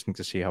it'll be interesting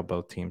to see how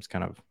both teams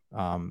kind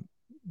of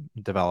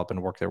develop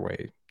and work their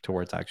way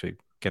towards actually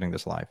getting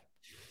this live.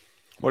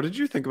 What did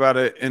you think about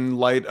it in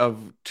light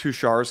of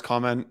Tushar's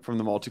comment from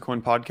the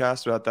Multicoin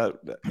podcast about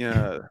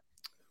that?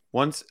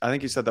 Once I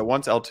think he said that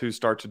once L2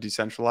 start to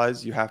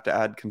decentralize, you have to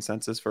add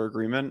consensus for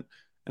agreement,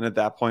 and at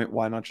that point,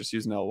 why not just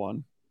use an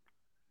L1?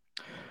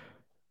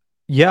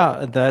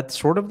 Yeah, that's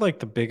sort of like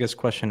the biggest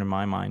question in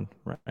my mind,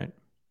 right?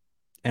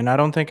 And I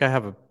don't think I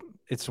have a.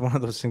 It's one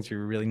of those things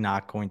you're really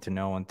not going to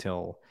know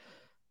until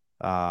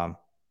um,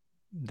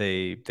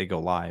 they go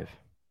live.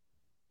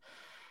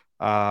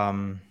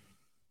 Um,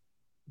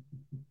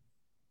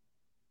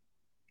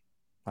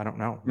 I don't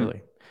know Hmm.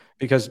 really,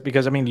 because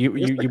I mean I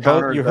guess the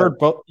counter is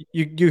that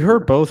you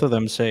heard both of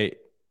them say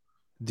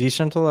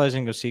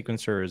decentralizing a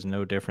sequencer is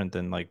no different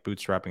than like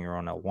bootstrapping your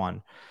own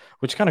L1,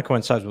 which kind of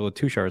coincides with what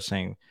Tushar is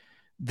saying.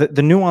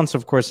 The nuance,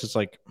 of course, is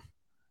like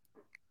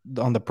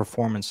on the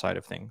performance side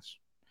of things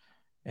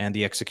and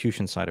the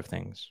execution side of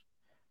things.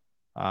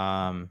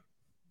 Um,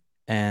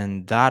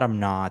 and that I'm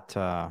not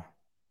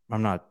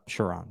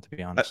sure on, to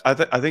be honest. I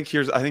think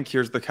here's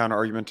the counter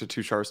argument to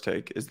Tushar's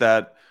take is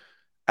that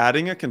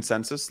adding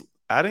consensus,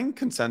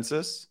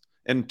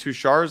 and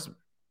Tushar's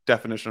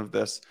definition of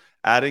this,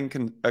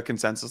 adding a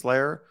consensus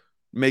layer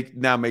makes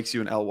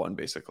you an L1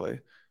 basically.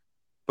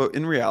 But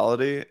in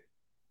reality,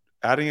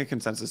 adding a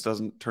consensus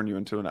doesn't turn you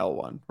into an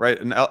L1, right?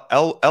 An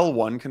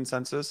L1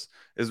 consensus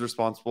is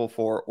responsible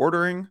for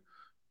ordering,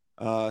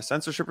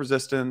 censorship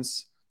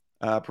resistance,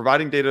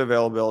 providing data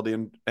availability,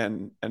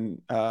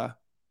 and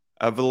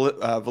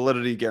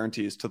validity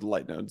guarantees to the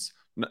light nodes.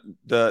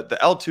 The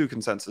L2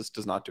 consensus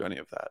does not do any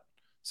of that.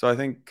 So I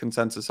think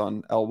consensus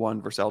on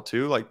L1 versus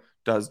L2 like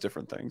does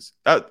different things.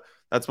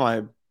 That's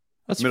my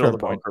That's a middle of fair the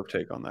bell point. curve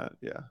take on that.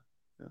 Yeah,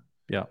 yeah.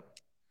 Yeah.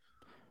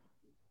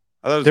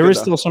 I thought it was good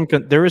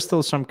though. There is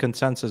still some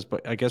consensus,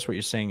 but I guess what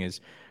you're saying is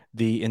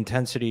the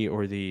intensity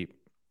or the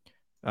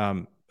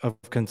of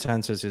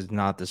consensus is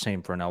not the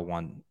same for an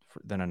L1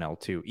 than an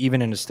L2.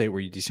 Even in a state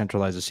where you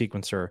decentralize a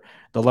sequencer,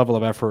 the level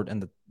of effort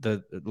and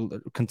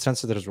the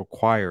consensus that is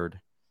required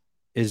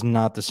is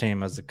not the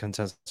same as the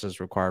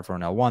consensus required for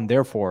an L1.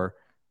 Therefore,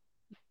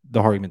 the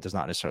argument does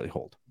not necessarily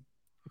hold.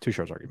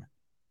 Tushar's argument.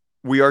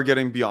 We are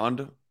getting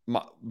beyond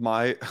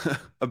my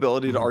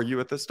ability to Mhm. argue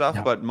with this stuff,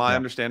 Yeah. but my Yeah.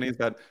 understanding is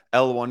that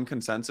L1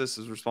 consensus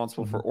is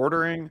responsible for Mhm.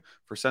 ordering,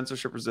 for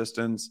censorship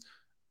resistance,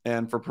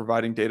 and for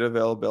providing data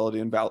availability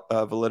and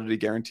validity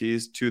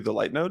guarantees to the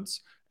light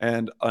nodes.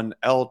 And an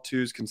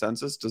L2's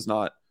consensus does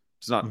not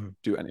Mhm.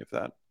 do any of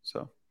that.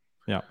 So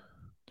Yeah.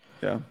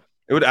 yeah,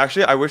 it would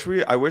actually. I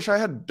wish I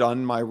had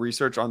done my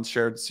research on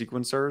shared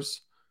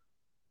sequencers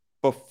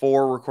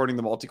before recording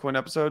the multi-coin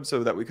episode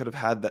so that we could have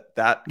had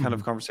that kind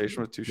of Mhm.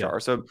 conversation with Yeah.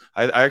 Tushar. So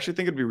I actually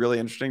think it'd be really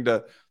interesting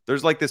to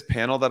there's like this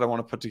panel that I want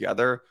to put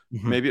together,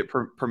 Mhm. maybe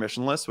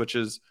permissionless, which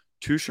is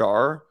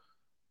Tushar,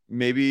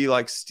 maybe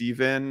like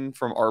Steven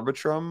from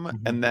Arbitrum,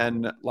 Mm-hmm. and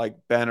then like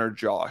Ben or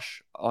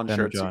Josh on Ben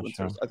or shared Josh.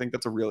 Yeah. sequencers. I think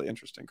that's a really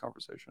interesting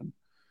conversation.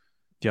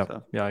 Yep.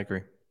 So, Yeah, I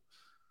agree.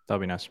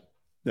 That'd be nice.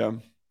 yeah.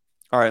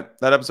 All right.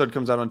 That episode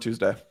comes out on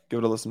Tuesday. Give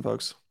it a listen,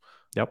 folks.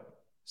 Yep.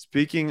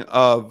 Speaking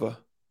of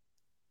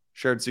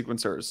shared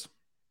sequencers,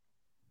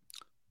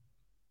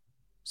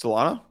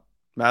 Solana,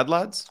 Mad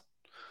Lads,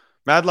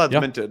 Mad Lads Yeah.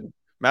 minted.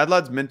 Mad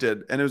Lads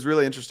minted, and it was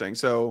really interesting.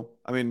 So,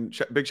 I mean,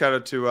 big shout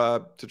out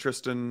to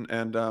Tristan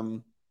and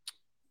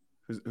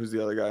who's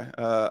the other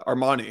guy?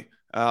 Armani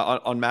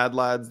on Mad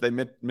Lads. They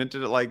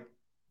minted at like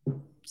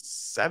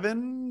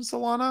 7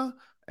 Solana,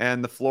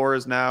 and the floor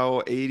is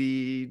now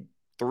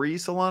 83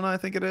 Solana. I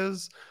think it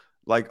is.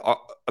 Like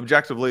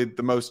objectively,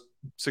 the most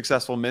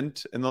successful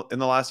mint in the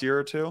last year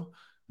or two.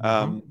 Mm-hmm.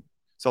 Um,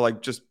 so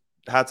like just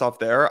hats off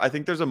there. I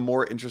think there's a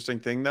more interesting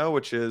thing though,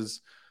 which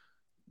is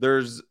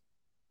there's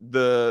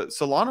the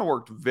Solana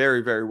worked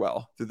very, very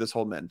well through this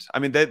whole mint. I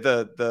mean,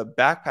 the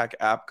backpack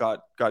app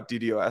got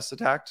DDoS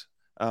attacked.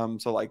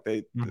 So like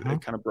Mm-hmm.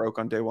 it kind of broke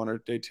on day one or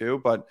day two,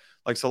 but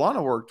like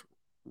Solana worked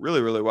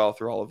really, really well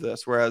through all of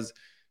this. Whereas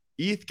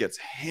ETH gets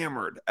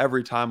hammered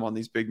every time on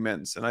these big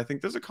mints. And I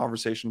think there's a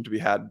conversation to be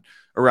had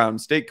around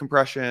state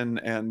compression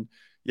and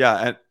yeah,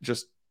 and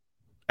just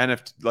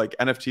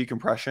NFT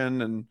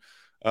compression. And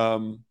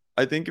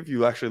I think if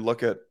you actually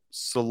look at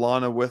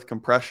Solana with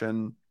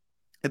compression,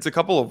 it's a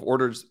couple of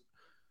orders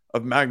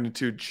of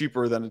magnitude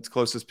cheaper than its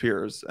closest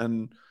peers.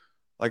 And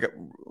like,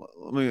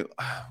 let me,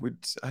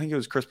 I think it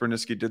was Chris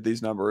Berniski did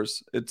these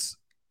numbers.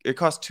 It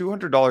costs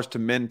 $200 to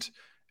mint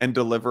and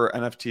deliver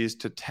NFTs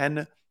to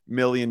 10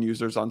 million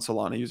users on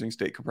Solana using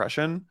state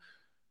compression.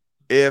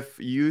 If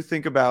you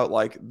think about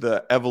like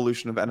the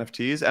evolution of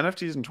NFTs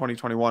in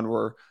 2021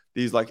 were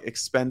these like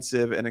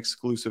expensive and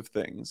exclusive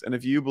things. And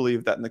if you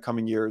believe that in the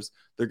coming years,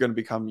 they're going to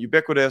become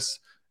ubiquitous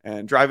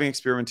and driving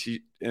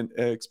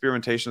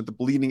experimentation at the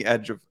bleeding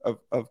edge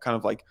of kind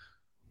of like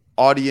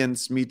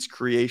audience meets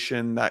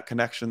creation, that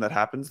connection that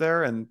happens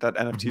there, and that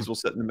Mm-hmm. NFTs will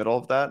sit in the middle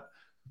of that.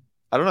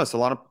 I don't know.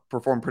 Solana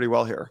performed pretty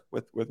well here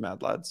with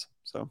Mad Lads.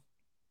 So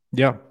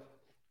Yeah.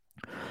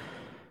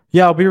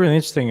 Yeah, it'll be really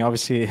interesting.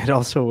 Obviously, it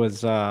also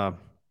was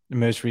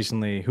most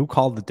recently who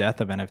called the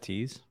death of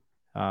NFTs,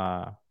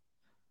 uh,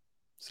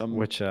 some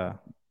which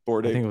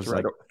Bored I think it Ape was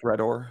like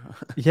thread or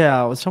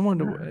yeah, it was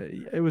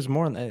someone. It was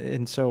more,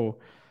 and so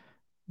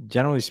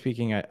generally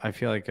speaking, I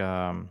feel like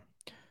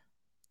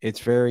it's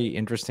very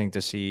interesting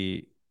to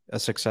see a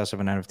success of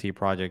an NFT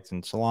project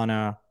in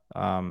Solana.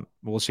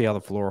 We'll see how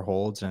the floor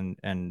holds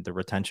and the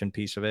retention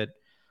piece of it.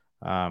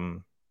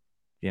 Um,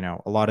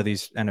 a lot of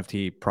these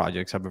NFT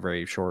projects have a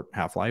very short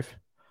half life,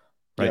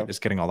 right? yeah, It's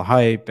getting all the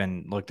hype,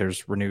 and look,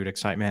 there's renewed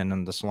excitement,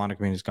 and the Solana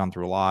community's gone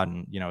through a lot,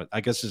 and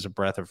I guess it's a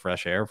breath of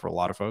fresh air for a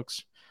lot of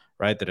folks,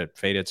 right? That it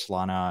faded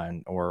Solana,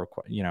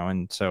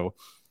 and so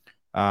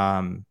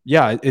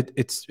yeah,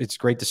 it's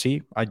great to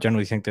see. I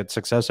generally think that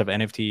success of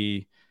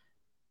NFTs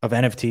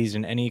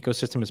in any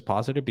ecosystem is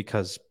positive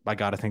because I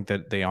got to think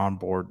that they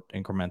onboard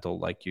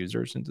incremental like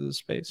users into the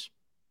space.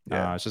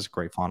 yeah. It's just a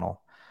great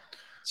funnel.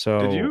 Did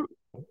So you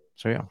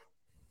so yeah,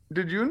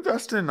 did you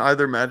invest in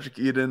either Magic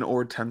Eden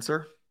or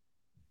Tensor?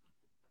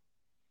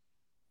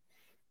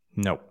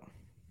 nope.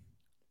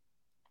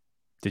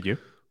 Did you?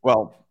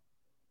 Well,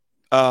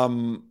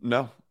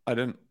 no, I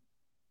didn't.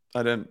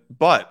 I didn't.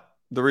 But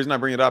the reason I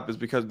bring it up is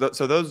because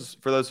so those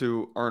for those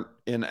who aren't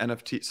in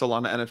NFT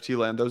Solana NFT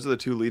land, those are the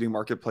two leading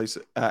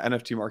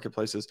NFT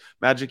marketplaces.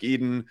 Magic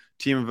Eden,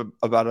 team of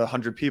about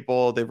 100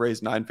 people. They've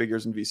raised 9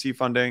 figures in VC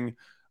funding.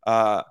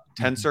 Mhm.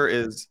 Tensor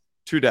is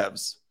two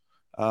devs,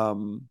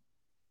 um,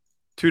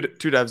 two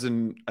devs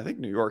in I think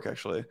New York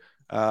actually.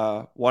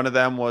 One of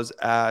them was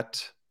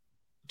at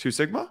Two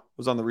Sigma,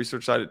 was on the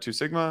research side at Two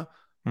Sigma.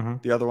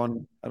 Mhm. The other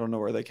one, I don't know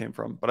where they came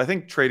from, but I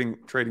think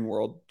trading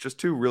world, just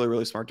two really,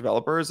 really smart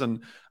developers.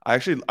 And I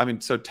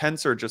mean, so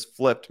Tensor just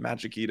flipped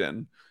Magic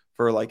Eden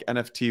for like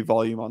NFT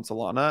volume on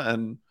Solana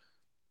and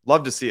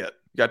love to see it.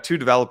 You got two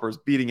developers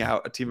beating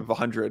out a team of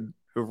 100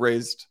 who've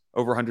raised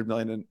over 100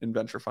 million in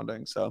venture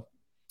funding. So,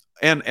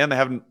 and they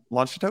haven't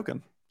launched a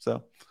token.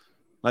 So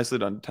nicely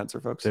done,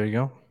 Tensor folks. There you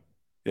go.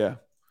 Yeah.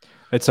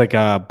 It's like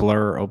a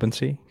Blur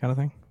OpenSea kind of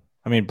thing.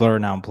 I mean, Blur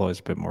now employs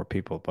a bit more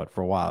people, but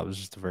for a while it was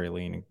just a very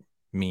lean,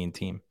 mean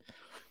team.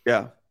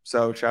 Yeah.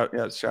 So shout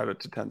out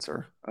to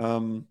Tensor.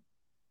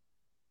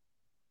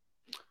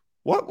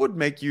 What would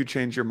make you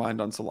change your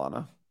mind on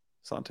Solana,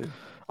 Santi?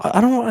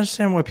 I don't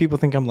understand why people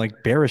think I'm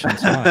like bearish on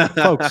Solana,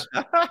 folks.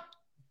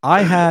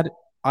 I had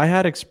I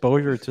had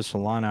exposure to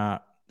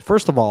Solana.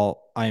 First of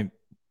all, I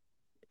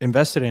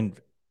invested in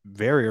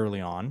very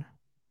early on,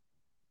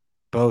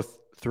 both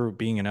through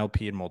being an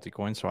LP in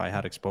multicoin, so I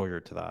had exposure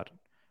to that.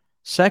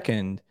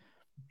 Second,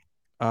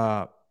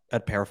 at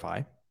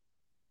Parify,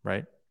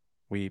 right?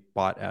 We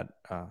bought at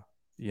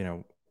you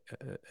know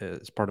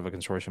as part of a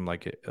consortium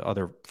like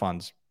other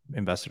funds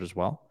invested as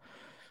well.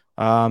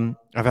 I've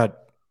had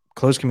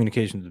close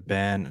communications with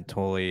Ben and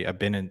Tolly. I've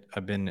been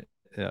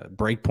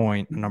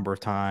Breakpoint a number of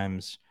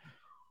times.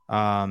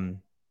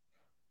 Um,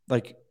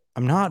 like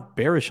I'm not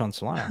bearish on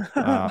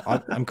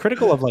Solana. I'm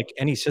critical of like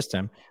any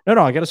system.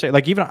 No, I gotta say,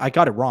 like, even I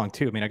got it wrong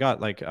too. I mean, I got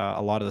like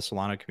a lot of the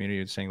Solana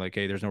community saying like,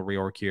 "Hey, there's no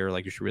reorg here.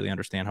 Like, you should really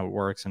understand how it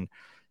works." And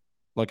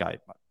like, I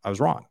was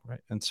wrong,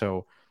 right? And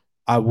so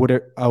I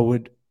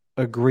would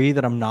agree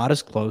that I'm not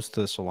as close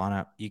to the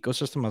Solana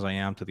ecosystem as I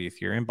am to the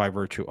Ethereum by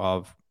virtue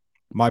of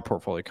my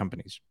portfolio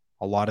companies.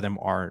 A lot of them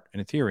are in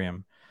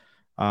Ethereum,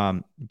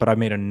 but I've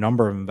made a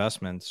number of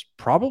investments.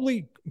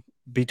 Probably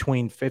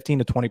between 15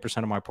 to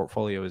 20% of my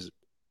portfolio is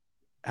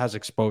has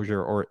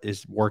exposure or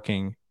is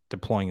working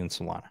deploying in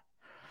Solana.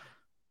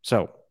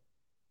 So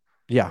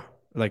yeah,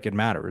 like it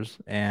matters,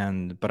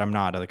 and but I'm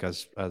not like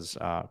as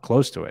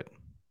close to it.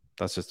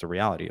 That's just the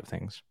reality of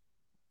things.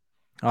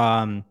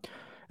 Um,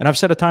 and I've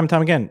said it time and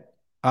time again.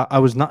 I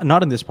was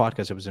not in this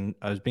podcast.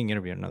 I was being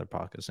interviewed in another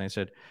podcast, and I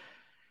said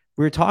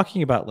we were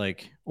talking about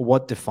like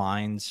what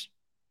defines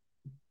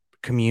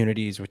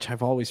communities, which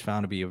I've always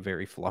found to be a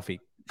very fluffy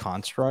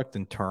construct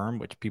and term,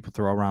 which people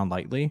throw around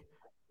lightly.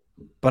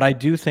 But I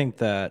do think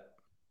that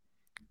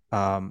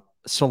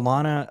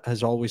Solana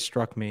has always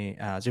struck me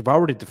as, if I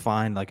were to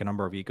define like a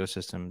number of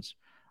ecosystems,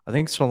 I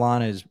think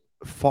Solana is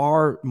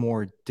far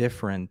more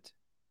different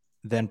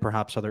than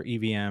perhaps other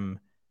EVM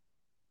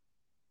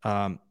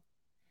um,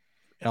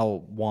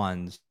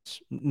 L1s,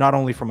 not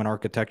only from an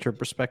architecture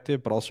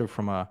perspective, but also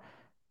from a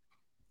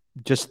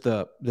just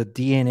the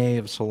DNA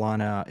of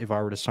Solana. If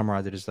I were to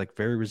summarize it, is like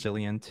very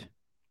resilient.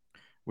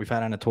 We've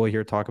had Anatoly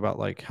here talk about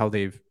like how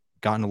they've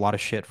gotten a lot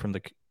of shit from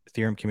the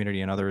Ethereum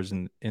community and others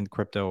in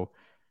crypto,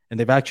 and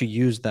they've actually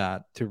used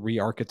that to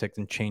re-architect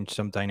and change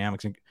some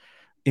dynamics,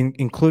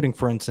 including,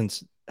 for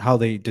instance, how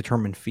they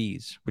determine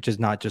fees, which is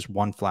not just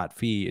one flat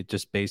fee. It's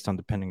just based on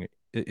depending.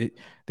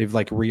 They've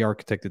like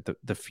re-architected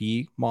the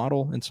fee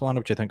model in Solana,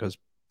 which I think is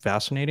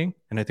fascinating,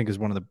 and I think is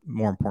one of the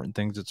more important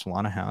things that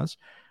Solana has.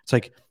 It's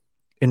like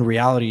in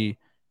reality,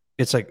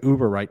 it's like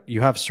Uber, right?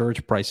 You have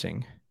surge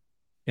pricing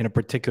in a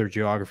particular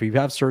geography. You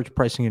have surge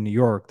pricing in New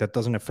York that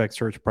doesn't affect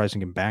surge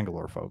pricing in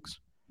Bangalore, folks.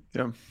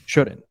 Yeah.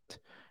 Shouldn't.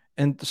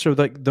 And so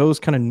like those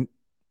kind of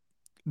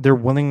their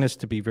willingness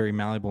to be very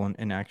malleable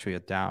and actually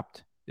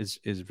adapt is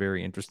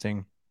very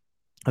interesting.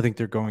 I think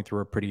they're going through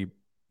a pretty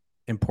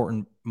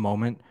important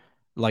moment,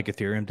 like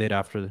Ethereum did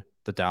after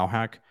the DAO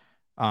hack,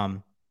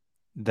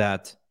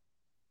 that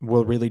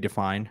will really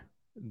define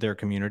their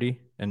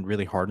community and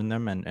really harden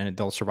them, and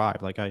they'll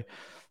survive. Like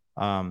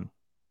um,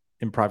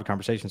 in private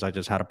conversations, I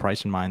just had a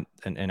price in mind,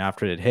 and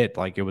after it hit,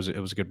 like it was a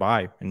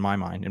goodbye in my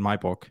mind, in my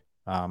book,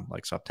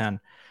 like sub 10.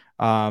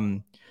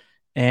 Um,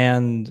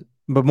 and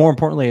but more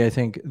importantly, I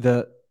think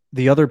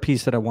the other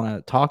piece that I want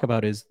to talk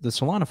about is the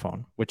Solana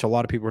phone, which a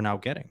lot of people are now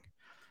getting.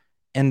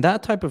 And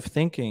that type of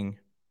thinking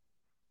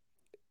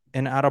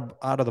and out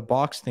of the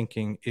box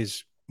thinking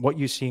is what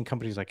you see in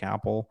companies like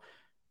Apple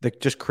that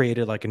just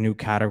created like a new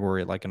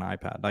category like an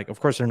iPad. Like, of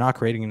course, they're not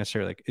creating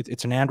necessarily like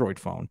it's an Android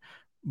phone,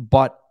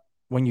 but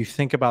when you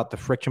think about the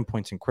friction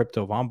points in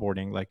crypto of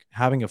onboarding, like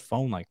having a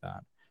phone like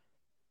that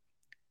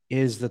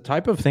is the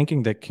type of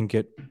thinking that can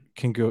get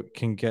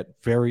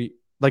very,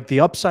 like, the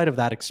upside of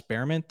that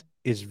experiment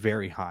is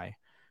very high.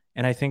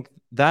 And I think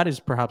that is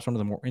perhaps one of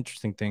the more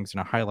interesting things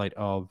and a highlight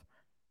of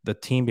the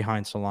team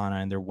behind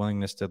Solana and their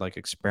willingness to like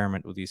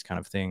experiment with these kind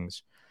of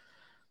things.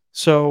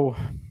 So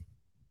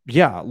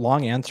yeah,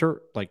 long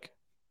answer. Like,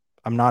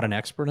 I'm not an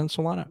expert in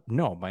Solana,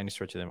 no, by any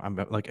stretch of them. I'm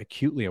like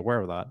acutely aware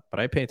of that, but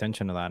I pay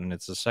attention to that, and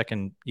it's the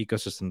second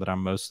ecosystem that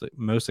I'm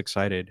most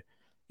excited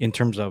in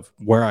terms of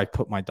where I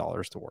put my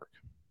dollars to work.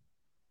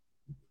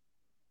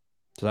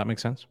 Does that make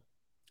sense?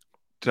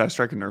 Did I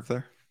strike a nerve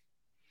there?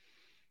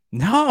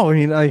 No, I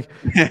mean, like,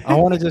 I Yeah,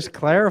 want to just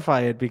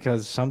clarify it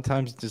because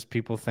sometimes just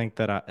people think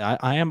that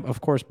I am,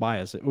 of course,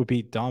 biased. It would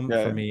be dumb for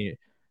yeah. me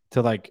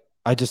to like,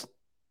 I just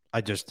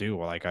do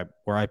like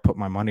where I put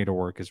my money to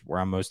work is where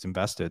I'm most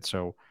invested.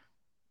 So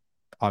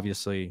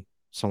obviously,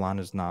 Solana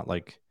is not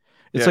like,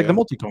 it's Yeah, like the yeah.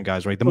 multi-coin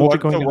guys, right? The So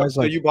what? multi-coin So what? guys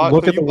So like you bought. So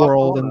look at you the bought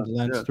world and Solana.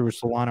 lens Yeah. through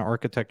Solana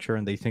architecture,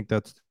 and they think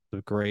that's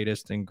the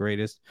greatest and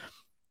greatest.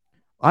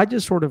 I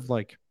just sort of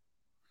like,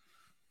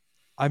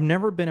 I've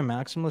never been a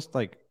maximalist.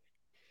 Like,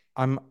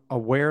 I'm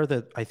aware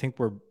that I think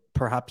we're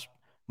perhaps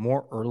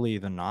more early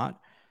than not,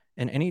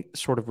 and any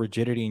sort of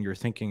rigidity in your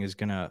thinking is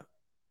gonna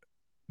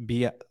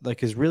be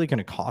like is really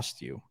gonna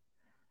cost you,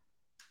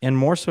 and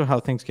more so how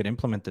things get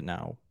implemented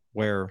now,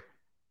 where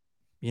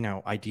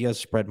ideas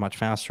spread much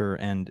faster,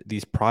 and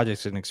these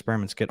projects and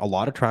experiments get a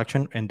lot of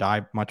traction and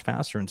die much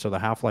faster, and so the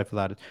half life of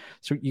that.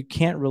 So you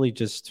can't really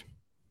just.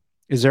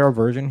 Is there a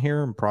version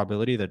here in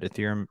probability that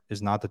Ethereum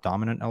is not the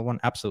dominant L1?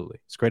 Absolutely,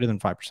 it's greater than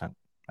 5%.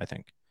 I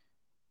think.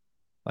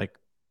 Like,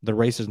 the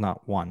race is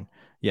not won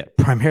yet,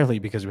 primarily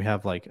because we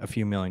have like a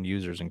few million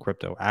users in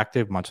crypto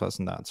active, much less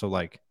than that. So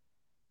like,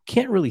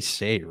 can't really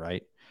say,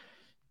 right?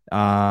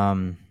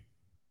 Um,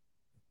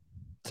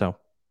 so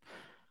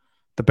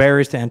the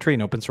barriers to entry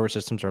in open source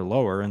systems are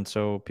lower, and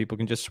so people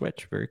can just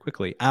switch very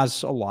quickly.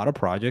 As a lot of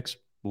projects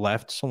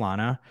left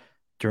Solana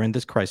during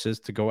this crisis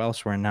to go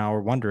elsewhere, and now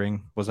are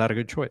wondering, was that a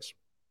good choice?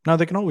 Now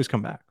they can always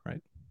come back,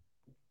 right?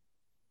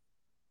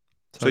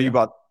 So So you yeah.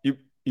 bought you.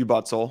 You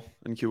bought Sol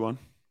in Q1.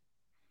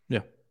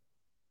 Yeah.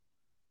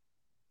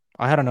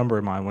 I had a number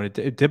in mind when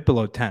it dipped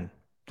below 10,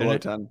 didn't Below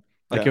it? 10.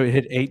 Like Yeah. it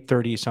hit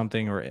 830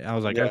 something, or I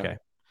was like, Yeah. okay,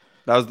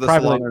 That was the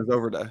probably. Solana's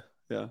over day.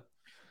 Yeah.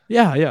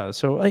 Yeah, yeah.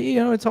 So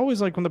it's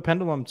always like when the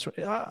pendulum.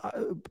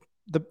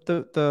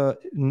 The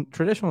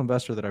traditional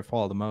investor that I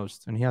follow the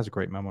most, and he has a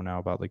great memo now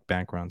about like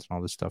bank runs and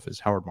all this stuff, is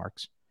Howard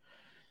Marks,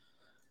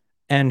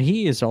 and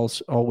he is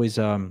also always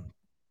one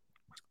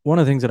of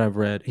the things that I've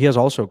read. He has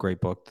also a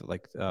great book,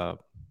 like the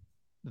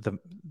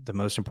the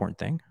most important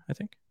thing. I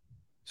think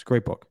it's a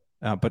great book,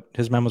 but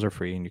his memos are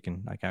free, and you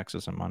can like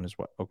access them on his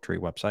Oaktree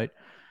website.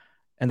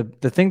 And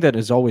the thing that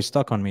has always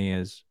stuck on me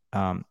is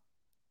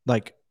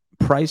like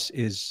price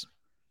is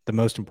the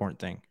most important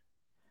thing.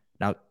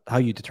 Now, how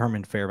you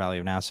determine fair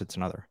value of an asset's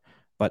another,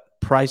 but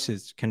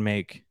prices can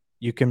make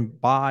you can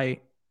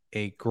buy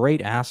a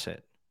great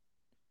asset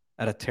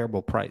at a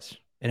terrible price,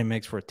 and it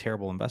makes for a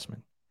terrible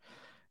investment.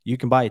 You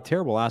can buy a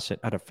terrible asset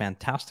at a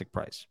fantastic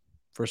price.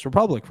 First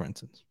Republic, for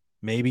instance.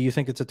 Maybe you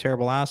think it's a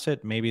terrible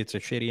asset. Maybe it's a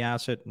shitty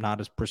asset, not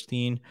as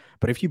pristine.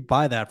 But if you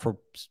buy that for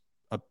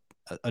a,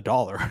 a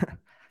dollar,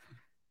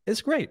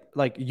 it's great.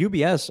 Like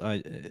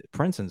UBS,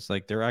 for instance,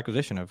 like their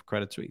acquisition of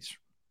Credit Suisse,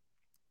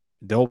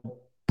 they'll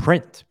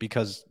print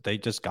because they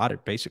just got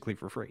it basically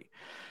for free.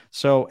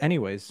 So,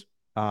 anyways,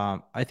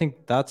 I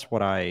think that's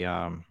what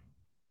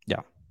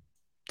yeah,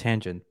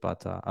 tangent,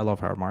 but I love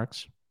Howard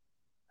Marks,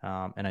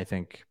 and I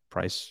think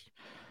price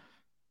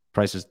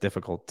is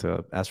difficult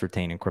to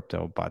ascertain in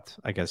crypto, but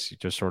I guess you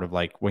just sort of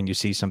like when you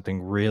see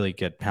something really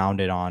get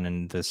pounded on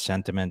and the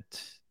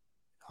sentiment,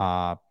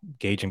 uh,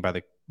 gauging by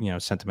the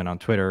sentiment on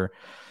Twitter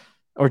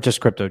or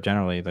just crypto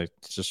generally, like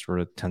just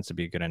sort of tends to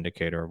be a good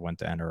indicator of when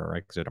to enter or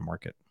exit a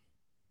market.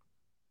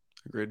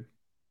 Agreed.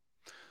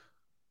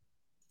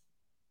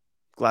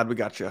 Glad we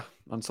got you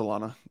on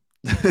Solana.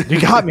 You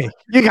got me.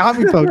 You got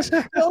me, folks.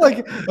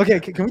 Like, okay,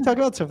 can we talk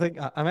about something?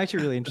 I'm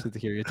actually really interested to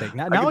hear your take.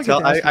 Now I get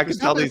to ask you. I can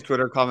tell these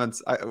Twitter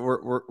comments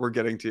we're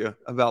getting to you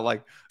about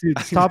like Dude,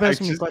 stop I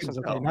asking me just can questions.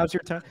 Okay, tell. now's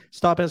your time.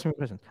 Stop asking me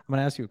questions. I'm going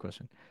to ask you a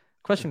question.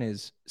 Question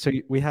is, so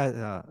we had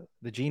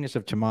the genius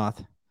of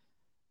Chamath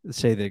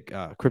say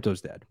that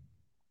crypto's dead.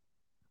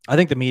 I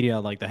think the media,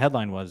 like the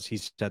headline was, he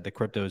said that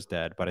crypto is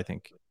dead, but I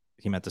think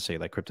he meant to say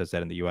like crypto's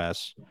dead in the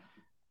U.S.,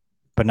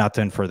 but not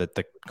to infer that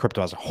the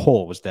crypto as a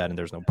whole was dead and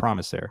there's no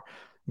promise there.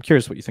 I'm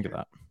curious what you think of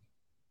that.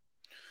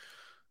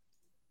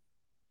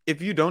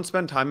 If you don't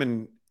spend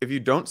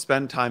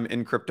time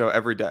in crypto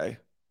every day,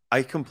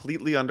 I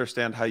completely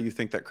understand how you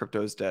think that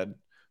crypto is dead.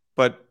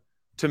 But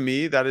to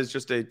me, that is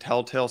just a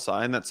telltale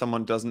sign that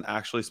someone doesn't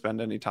actually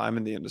spend any time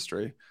in the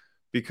industry.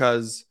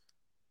 Because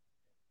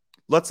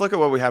let's look at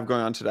what we have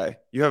going on today.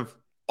 You have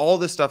all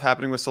this stuff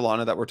happening with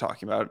Solana that we're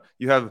talking about.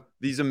 You have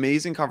these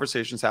amazing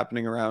conversations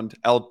happening around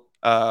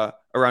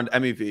around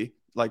MEV.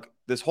 Like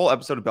this whole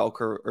episode of Bell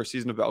Curve or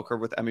season of Bell Curve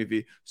with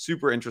MEV,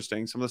 super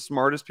interesting. Some of the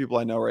smartest people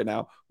I know right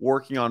now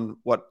working on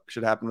what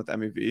should happen with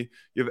MEV.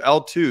 You have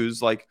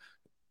L2s like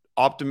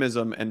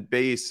Optimism and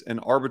Base and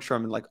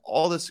Arbitrum and like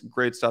all this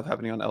great stuff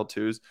happening on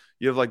L2s.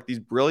 You have like these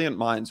brilliant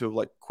minds who have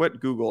like quit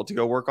Google to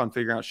go work on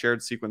figuring out shared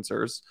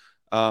sequencers.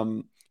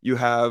 You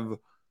have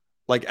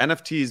like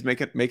NFTs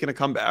making a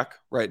comeback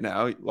right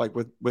now, like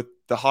with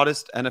the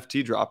hottest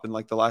NFT drop in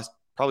like the last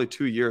probably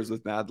 2 years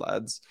with Mad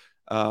Lads.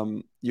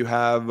 You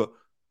have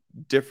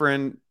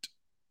different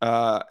you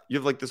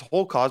have like this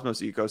whole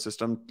Cosmos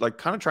ecosystem, like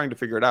kind of trying to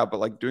figure it out, but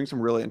like doing some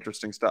really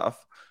interesting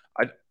stuff.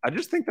 I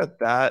just think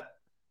that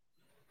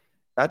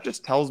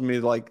just tells me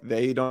like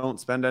they don't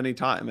spend any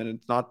time, and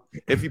it's not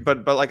if you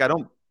but like I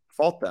don't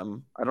fault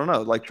them. I don't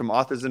know. Like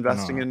Chamath is Oh,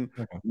 investing no. in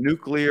Okay.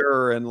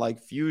 nuclear and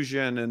like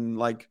fusion and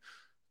like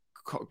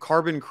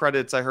carbon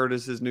credits. I heard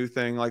is his new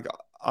thing. Like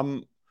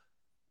I'm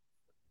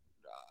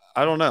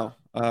I don't know.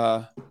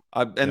 And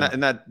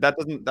Yeah.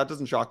 that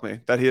doesn't shock me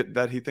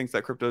that he thinks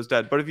that crypto is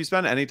dead. But if you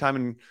spend any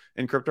time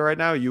in crypto right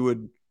now, you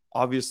would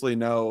obviously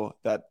know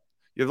that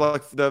you have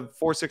like the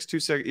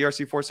 4626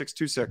 ERC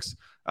 4626,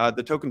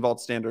 the token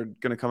vault standard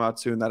going to come out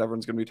soon that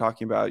everyone's going to be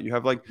talking about. You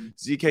have like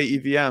ZK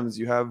EVMs.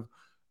 You have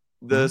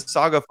the Mhm.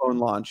 Saga phone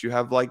launch. You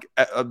have like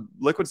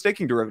liquid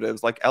staking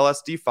derivatives, like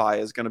LSDFi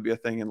is going to be a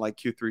thing in like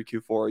Q3,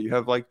 Q4. You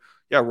have like,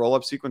 yeah, roll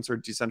up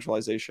sequencer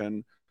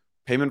decentralization,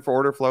 payment for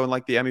order flow, and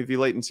like the MEV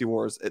latency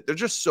wars. There's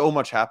just so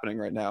much happening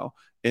right now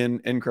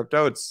in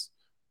crypto. It's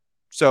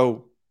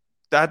so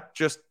that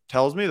just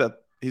tells me that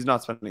he's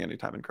not spending any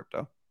time in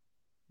crypto.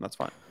 That's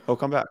fine. He'll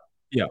come back.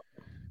 Yeah.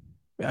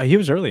 He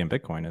was early in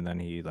Bitcoin, and then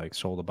he like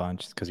sold a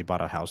bunch because he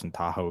bought a house in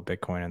Tahoe with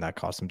Bitcoin, and that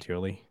cost him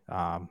dearly.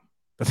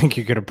 I think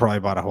you could have probably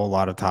bought a whole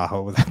lot of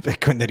Tahoe with that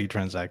Bitcoin that he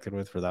transacted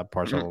with for that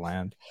parcel Mm-hmm. of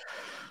land.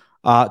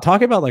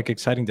 Talking about like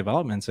exciting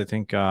developments, I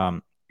think a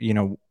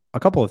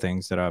couple of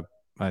things that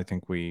I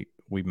think we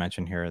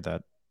mentioned here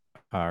that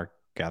are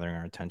gathering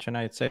our attention.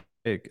 I'd say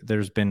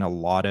there's been a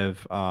lot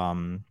of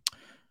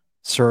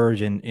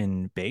surge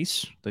in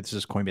base. Like this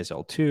is Coinbase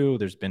L2.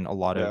 There's been a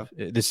lot Yeah. of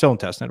there's still in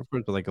testnet, of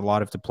course, but like a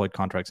lot of deployed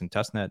contracts in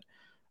testnet.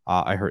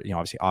 I heard,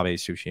 obviously Aave,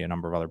 Sushi, a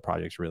number of other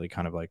projects really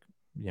kind of like,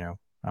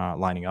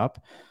 lining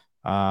up.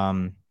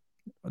 Um,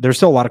 there's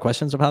still a lot of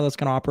questions of how that's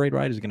going to operate,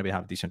 right? Is it going to be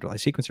have a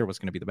decentralized sequencer? What's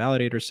going to be the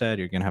validator set?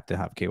 You're going to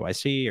have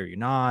KYC, or you're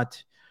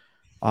not.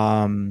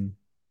 Um,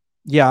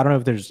 yeah, I don't know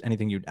if there's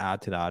anything you'd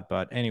add to that,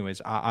 but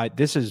anyways, I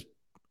this is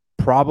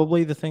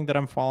probably the thing that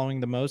I'm following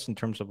the most in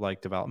terms of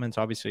like developments.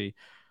 Obviously,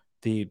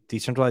 the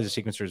decentralized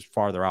sequencer is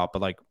farther out,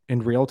 but like in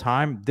real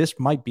time, this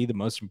might be the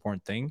most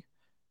important thing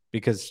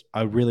because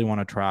I really want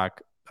to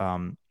track,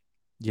 um,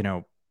 you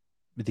know,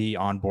 the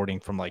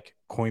onboarding from like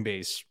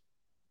Coinbase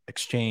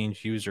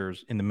exchange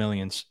users in the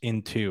millions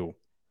into,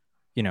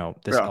 this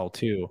Yeah.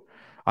 L2.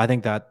 I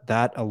think that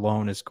that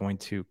alone is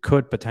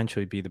could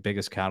potentially be the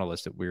biggest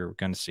catalyst that we're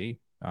going to see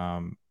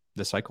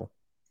this cycle.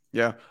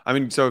 Yeah. I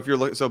mean, so if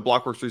you're so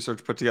Blockworks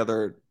Research put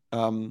together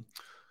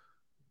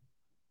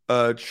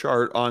a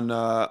chart on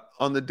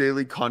the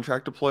daily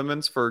contract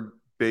deployments for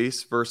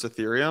Base versus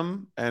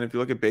Ethereum. And if you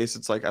look at Base,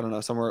 it's like, I don't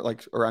know, somewhere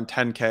like around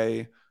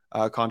 10K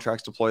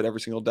contracts deployed every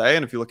single day.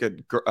 And if you look at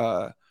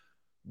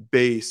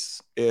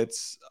Base,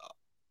 it's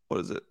what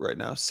is it right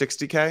now?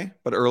 60K.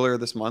 But earlier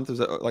this month, it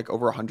was like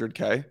over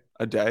 100K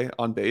a day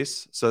on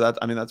Base. So that,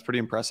 I mean, that's pretty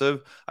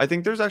impressive. I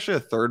think there's actually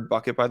a third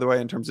bucket, by the way,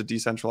 in terms of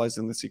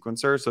decentralizing the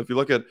sequencer. So if you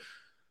look at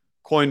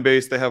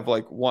Coinbase, they have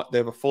they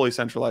have a fully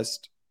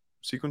centralized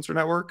sequencer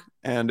network.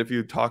 And if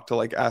you talk to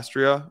like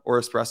Astria or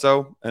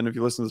Espresso, and if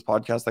you listen to this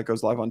podcast that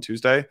goes live on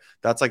Tuesday,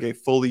 that's like a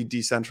fully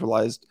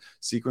decentralized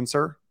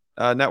sequencer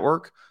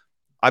network.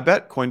 I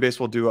bet Coinbase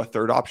will do a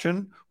third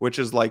option, which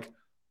is like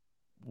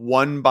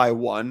one by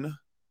one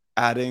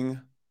adding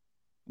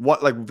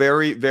what like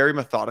very very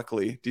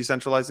methodically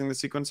decentralizing the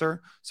sequencer.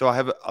 So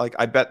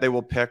I bet they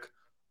will pick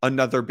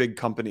another big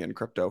company in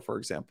crypto, for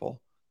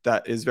example,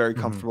 that is very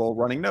Mm-hmm. comfortable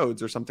running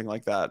nodes or something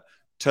like that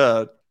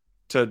to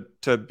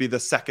to be the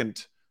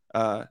second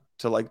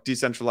to like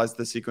decentralize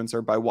the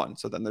sequencer by one.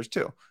 So then there's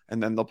two,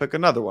 and then they'll pick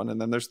another one,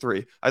 and then there's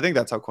three. I think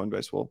that's how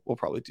Coinbase will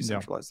probably Yeah.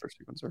 decentralize their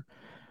sequencer.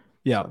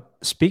 Yeah. So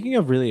Speaking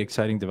of really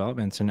exciting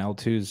developments in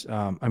L2s,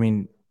 I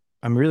mean,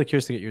 I'm really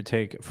curious to get your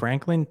take.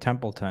 Franklin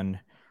Templeton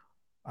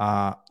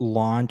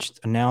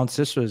announced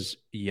this was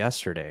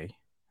yesterday.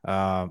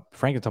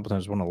 Franklin Templeton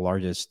is one of the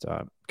largest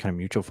kind of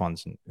mutual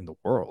funds in the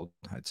world,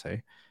 I'd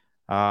say.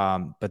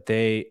 But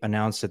they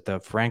announced that the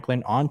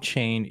Franklin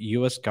on-chain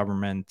U.S.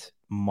 government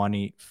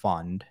money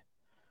fund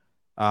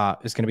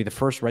is going to be the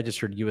first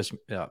registered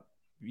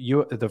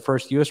the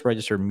first U.S.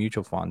 registered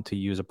mutual fund to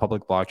use a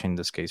public blockchain, in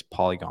this case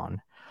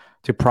Polygon,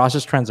 to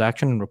process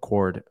transaction and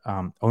record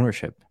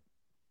ownership.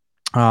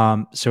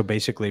 So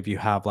basically, if you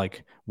have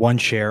like one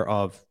share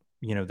of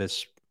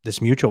this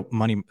mutual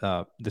money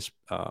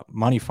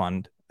money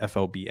fund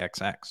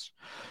FOBXX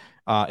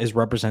is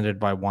represented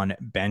by one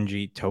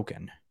Benji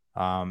token,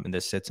 and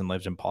this sits and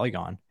lives in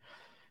Polygon.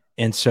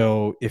 And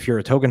so, if you're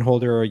a token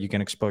holder, you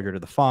get exposure to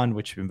the fund,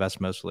 which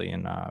invests mostly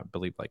in, I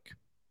believe, like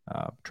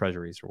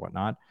treasuries or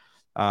whatnot.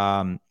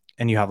 And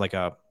you have like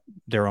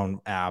their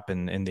own app,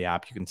 and in the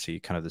app, you can see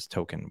kind of this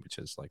token, which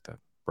is like the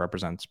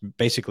represents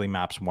basically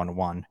maps 1 to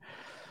 1.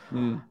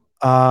 mm,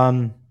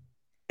 Um,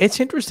 it's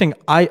interesting.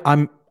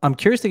 I'm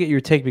curious to get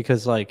your take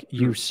because like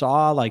you mm,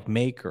 saw like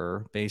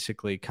Maker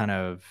basically kind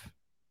of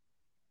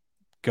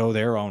go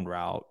their own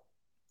route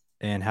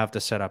and have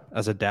to set up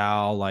as a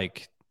DAO,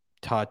 like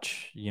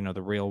touch,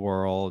 the real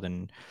world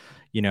and,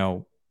 you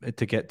know,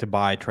 to get to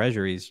buy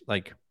treasuries.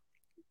 Like,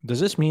 does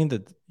this mean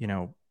that,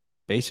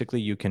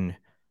 basically you can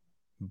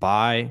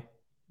buy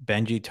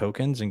Benji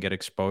tokens and get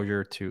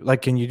exposure to,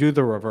 like, can you do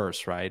the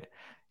reverse, right?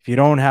 If you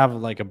don't have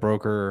like a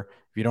broker,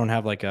 if you don't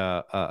have like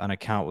an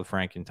account with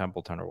Franklin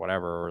Templeton or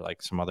whatever, or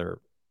like some other,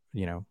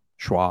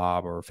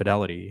 Schwab or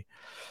Fidelity,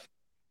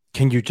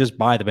 can you just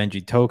buy the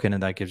Benji token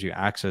and that gives you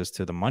access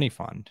to the money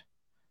fund?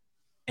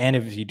 And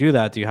if you do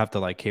that, do you have to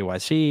like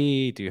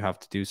KYC? Do you have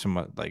to do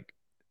some like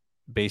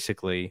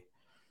basically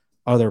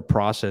other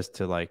process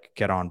to like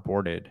get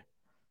onboarded?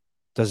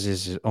 Does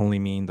this only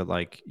mean that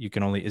like you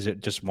can only, is it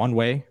just one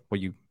way where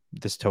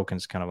this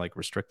token's kind of like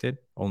restricted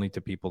only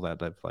to people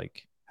that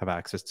have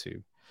access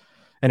to?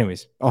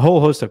 Anyways, a whole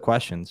host of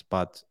questions,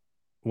 but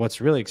what's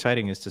really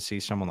exciting is to see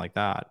someone like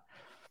that,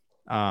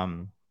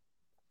 um,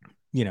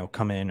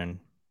 come in and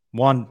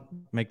one,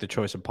 make the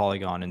choice of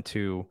Polygon, and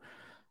two,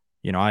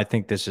 I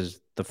think this is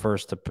the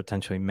first of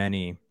potentially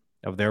many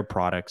of their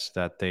products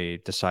that they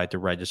decide to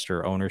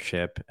register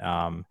ownership,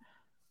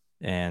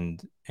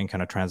 and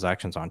kind of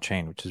transactions on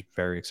chain, which is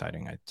very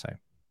exciting, I'd say.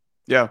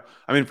 yeah,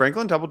 I mean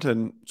Franklin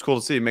Templeton. It's cool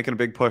to see making a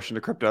big push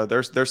into crypto.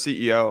 Their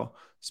CEO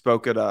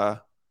spoke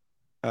at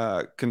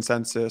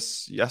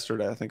Consensus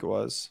yesterday, I think it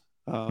was.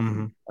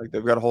 Mm-hmm. Like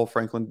they've got a whole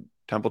Franklin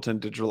Templeton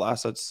digital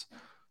assets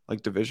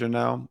like division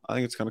now. I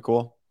think it's kind of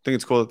cool. I think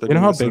it's cool that they're You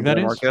know doing how this in the big that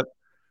bear is? market.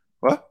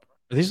 What?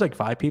 Are these like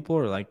 5 people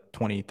or like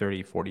 20,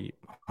 30, 40,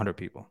 100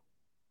 people?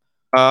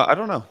 I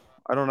don't know.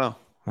 I don't know.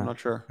 I'm Huh. not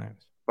sure, Anyways.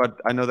 but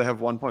I know they have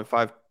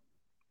 1.5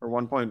 or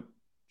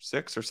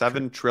 1.6 or Tr-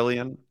 7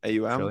 trillion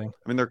AUM. trillion.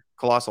 I mean, they're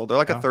colossal. They're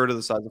like a Wow. third of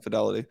the size of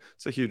Fidelity.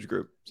 It's a huge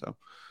group. So,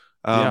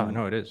 Yeah, um,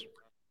 no, it is.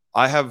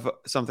 I have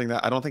something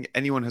that I don't think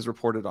anyone has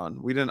reported on.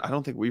 I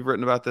don't think we've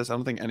written about this. I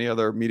don't think any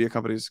other media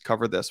companies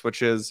covered this,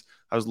 which is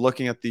I was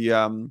looking at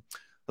the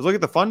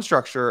fund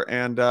structure,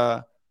 and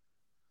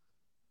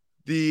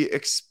the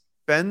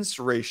expense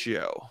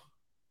ratio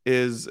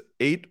is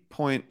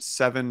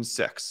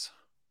 8.76.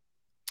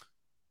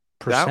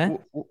 That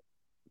Percent?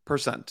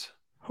 percent.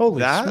 Holy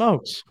That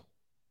smokes.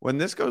 when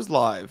this goes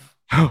live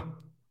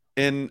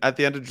in at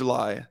the end of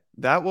July,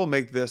 that will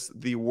make this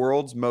the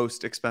world's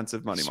most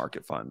expensive money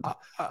market fund.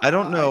 I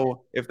don't I,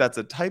 know if that's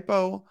a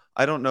typo.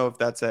 I don't know if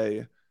that's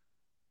a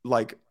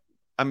like.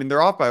 I mean,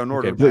 they're off by an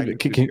order okay, of but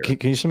magnitude here.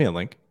 can you send me a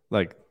link?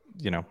 Like,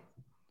 you know,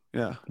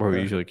 Yeah, where we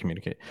here, usually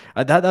communicate.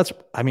 That's,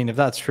 I mean, if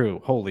that's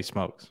true, holy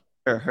smokes.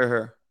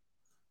 here.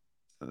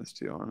 Send this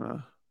to you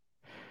on.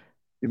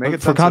 You make it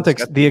For sound so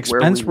context, sketchy. the Where we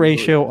expense usually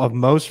ratio of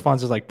most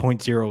funds is like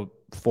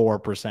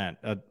 0.04%.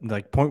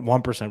 Like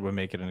 0.1% would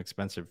make it an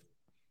expensive.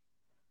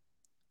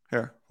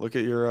 here. Look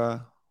at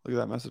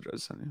that message I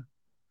just sent you.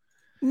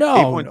 No,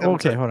 8.76.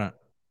 okay, hold on.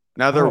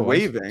 Now they're Oh, I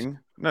see. waiving.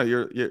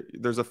 No,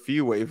 there's a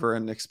fee waiver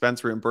and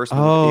expense reimbursement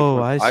of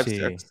Oh, I see.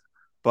 8.56.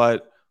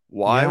 But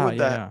why Yeah, would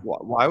yeah, that yeah.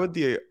 why would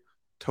the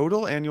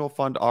total annual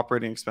fund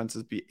operating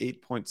expenses be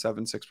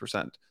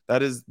 8.76%?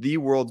 That is the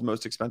world's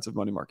most expensive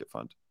money market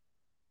fund.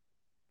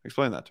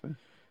 Explain that to me.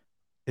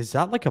 Is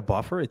that like a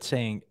buffer? It's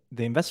saying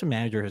the investment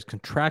manager has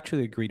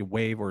contractually agreed to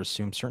waive or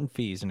assume certain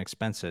fees and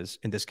expenses,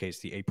 in this case,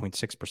 the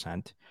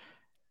 8.6%,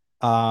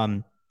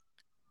 um,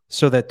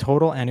 so that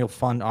total annual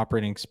fund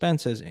operating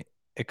expenses,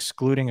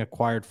 excluding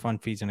acquired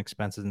fund fees and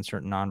expenses and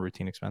certain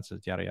non-routine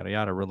expenses, yada, yada,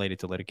 yada, related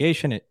to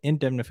litigation,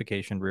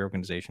 indemnification,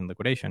 reorganization,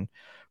 liquidation,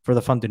 for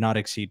the fund do not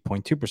exceed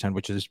 0.2%,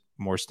 which is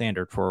more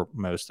standard for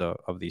most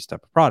of these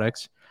type of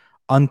products,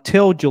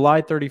 until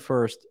July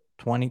 31st,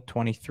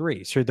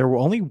 2023. So they were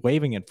only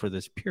waiving it for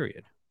this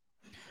period.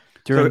 So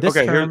During this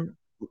okay, here, term,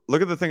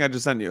 look at the thing I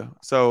just sent you.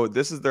 So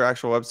this is their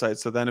actual website.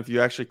 So then if you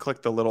actually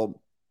click the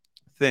little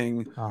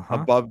thing uh-huh.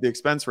 above the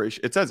expense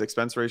ratio, it says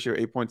expense ratio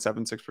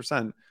 8.76%.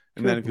 And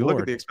then Good if you look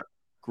at Lord. the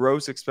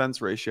gross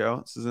expense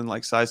ratio, this is in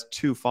like size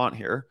 2 font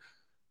here.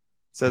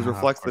 It says Of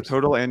reflects the course.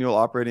 total annual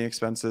operating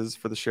expenses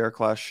for the share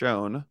class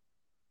shown.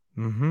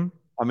 Mm-hmm.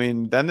 I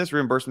mean, then this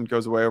reimbursement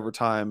goes away over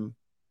time.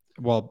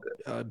 Well,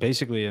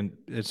 basically, and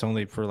it's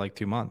only for like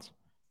 2 months.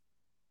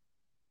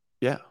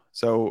 Yeah.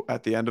 So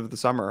at the end of the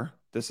summer,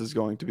 this is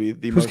going to be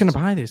the Who's going to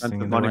most buy this thing expensive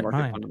in their money right market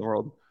fund mind? in the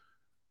world.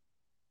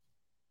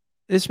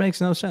 This makes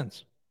no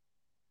sense.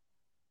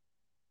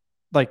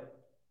 Like,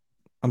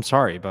 I'm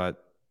sorry,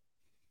 but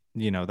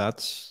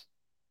that's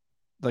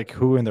like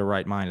who in their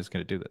right mind is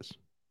going to do this?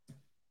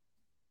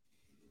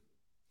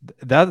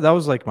 That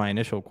was like my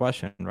initial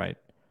question, right?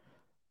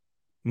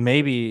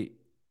 Maybe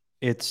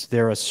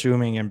they're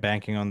assuming and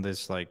banking on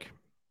this like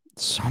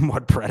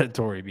somewhat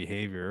predatory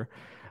behavior,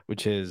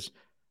 which is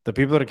the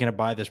people that are going to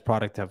buy this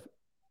product have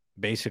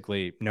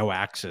basically no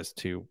access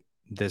to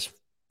this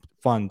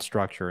fund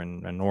structure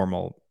in a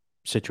normal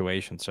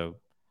situation. So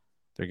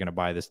they're going to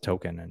buy this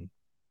token and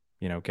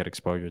get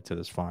exposure to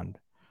this fund.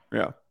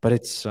 Yeah. But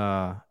it's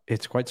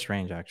quite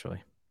strange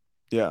actually.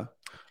 Yeah.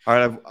 All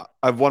right.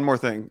 I have one more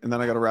thing, and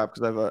then I got to wrap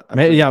because I have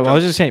to Yeah, well, I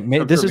was just saying, jump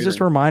to a this is just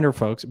a meeting. reminder,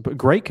 folks. But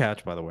great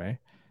catch, by the way,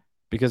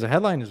 because the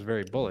headline is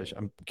very bullish.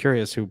 I'm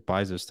curious who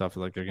buys this stuff.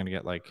 Like they're going to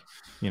get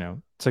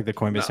it's like the No.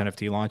 Coinbase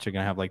NFT launch. You're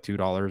going to have like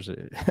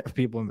 $2 of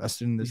people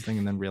invested in this thing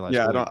and then realize,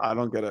 Yeah, holy, I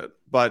don't get it.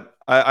 But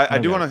I I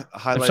don't do get it. want to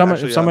If highlight someone if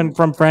actually someone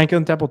from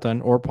Franklin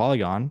Templeton or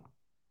Polygon,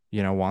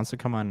 wants to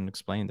come on and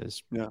explain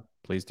this, yeah.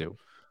 please do.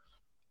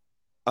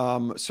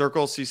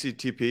 Circle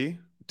CCTP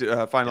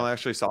Yeah. finally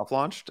actually soft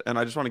launched, and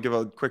I just want to give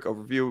a quick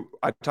overview.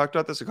 I talked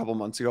about this a couple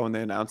months ago when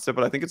they announced it,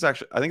 but I think it's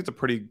a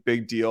pretty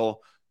big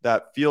deal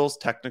that feels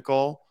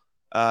technical,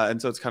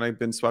 and so it's kind of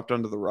been swept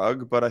under the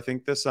rug. But I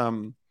think this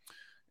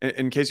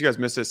in case you guys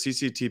missed it,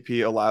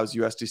 CCTP allows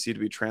USDC to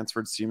be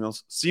transferred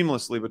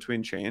seamlessly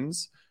between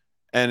chains,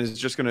 and is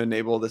just going to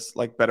enable this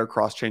like better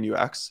cross chain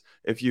UX.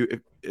 So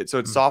it's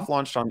Mhm. soft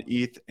launched on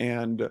ETH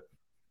and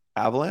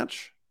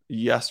Avalanche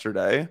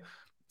yesterday.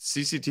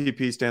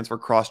 CCTP stands for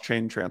Cross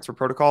Chain Transfer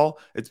Protocol.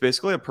 It's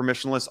basically a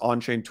permissionless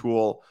on-chain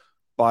tool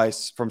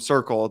from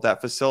Circle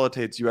that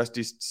facilitates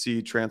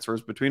USDC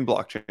transfers between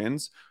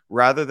blockchains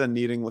rather than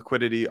needing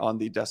liquidity on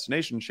the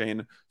destination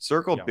chain.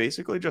 Circle Yeah.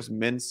 basically just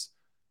mints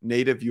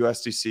native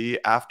USDC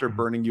after Mhm.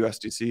 burning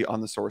USDC on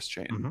the source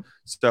chain. Mhm. Yeah.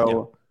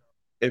 So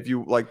if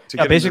you like to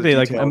Yeah, get into the basically,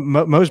 like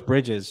details, most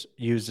bridges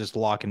use this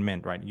lock and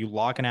mint, right? You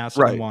lock an asset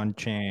in right? one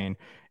chain,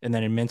 and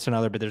then it mints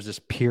another. But there's this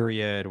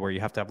period where you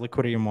have to have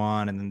liquidity in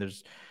one, and then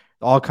there's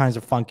all kinds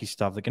of funky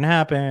stuff that can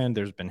happen.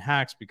 There's been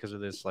hacks because of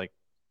this, like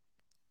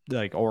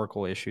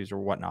Oracle issues or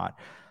whatnot.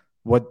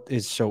 What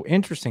is so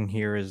interesting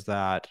here is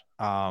that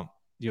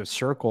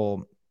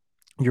Circle,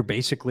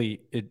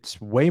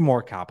 it's way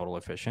more capital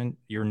efficient.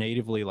 You're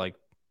natively like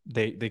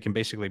they can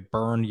basically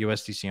burn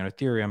USDC on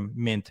Ethereum,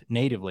 mint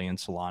natively in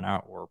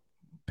Solana, or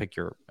pick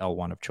your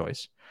L1 of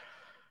choice.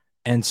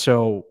 And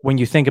so when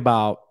you think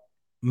about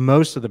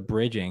most of the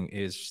bridging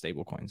is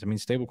stablecoins. I mean,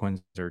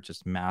 stablecoins are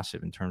just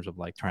massive in terms of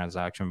like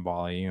transaction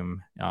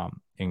volume,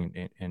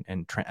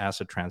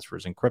 asset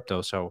transfers in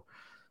crypto. So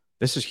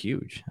this is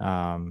huge.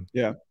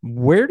 Yeah.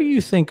 Where do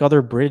you think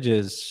other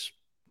bridges?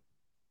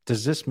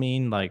 Does this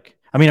mean like?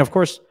 I mean, of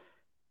course,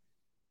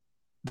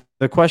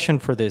 the question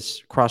for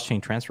this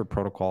cross-chain transfer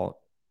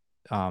protocol,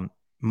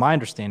 my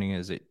understanding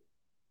is it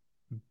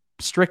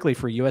strictly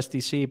for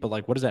USDC, but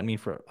like, what does that mean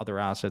for other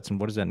assets, and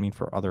what does that mean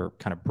for other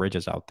kind of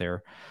bridges out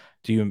there?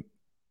 Do you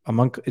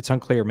among it's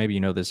unclear, maybe you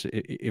know this,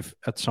 if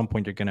at some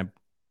point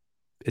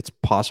it's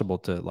possible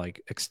to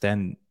like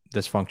extend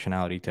this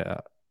functionality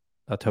to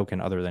a token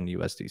other than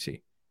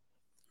USDC.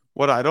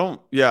 What I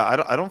don't,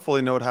 yeah, I don't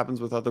fully know what happens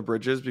with other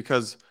bridges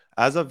because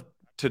as of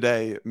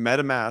today,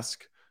 MetaMask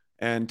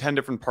and 10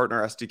 different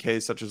partner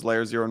SDKs such as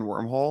Layer Zero and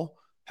Wormhole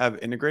have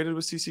integrated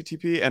with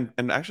CCTP,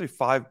 and actually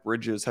 5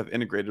 bridges have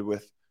integrated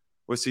with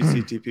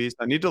CCTP. So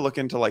I need to look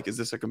into like, is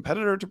this a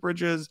competitor to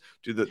bridges?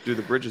 Do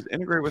the bridges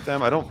integrate with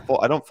them? I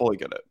don't fully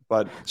get it,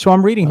 but So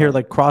I'm reading here um,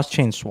 like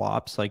cross-chain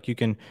swaps, like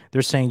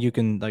they're saying you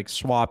can like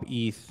swap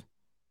ETH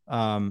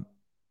um,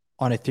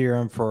 on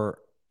Ethereum for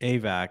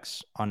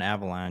AVAX on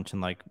Avalanche,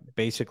 and like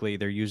basically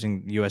they're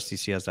using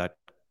USDC as that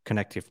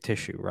connective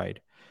tissue, right?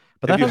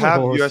 But if that you has a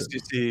have whole host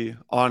of, USDC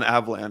on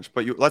Avalanche,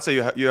 but let's say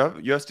you have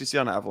USDC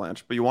on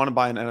Avalanche, but you want to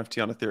buy an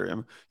NFT on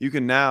Ethereum, you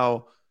can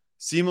now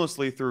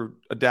seamlessly through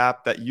a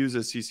DApp that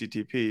uses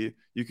CCTP,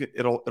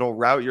 it'll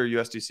route your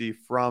USDC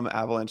from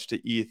Avalanche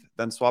to ETH,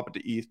 then swap it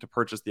to ETH to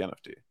purchase the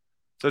NFT.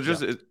 So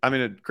yeah, I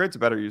mean, it creates a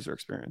better user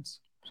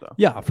experience. So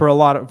yeah, for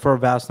a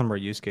vast number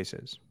of use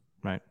cases,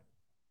 right?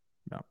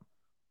 Yeah.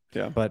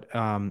 yeah, But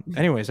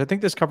anyways, I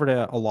think this covered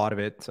a lot of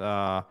it.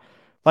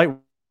 Light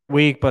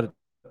week, but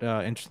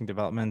interesting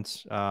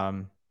developments.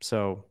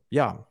 So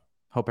yeah,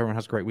 hope everyone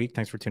has a great week.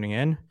 Thanks for tuning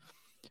in.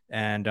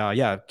 And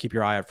yeah, keep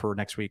your eye out for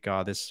next week.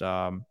 This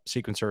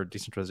sequencer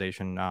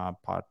decentralization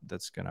pod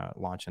that's gonna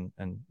launch, and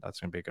that's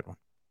gonna be a good one.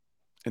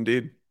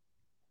 indeed.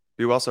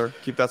 Be well, sir.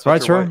 Keep that All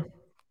right, sweatshirt white. sir.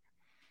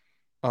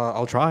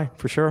 I'll try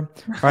for sure.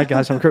 All right,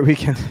 guys, have a great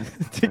weekend.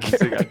 Take See you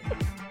care. guys.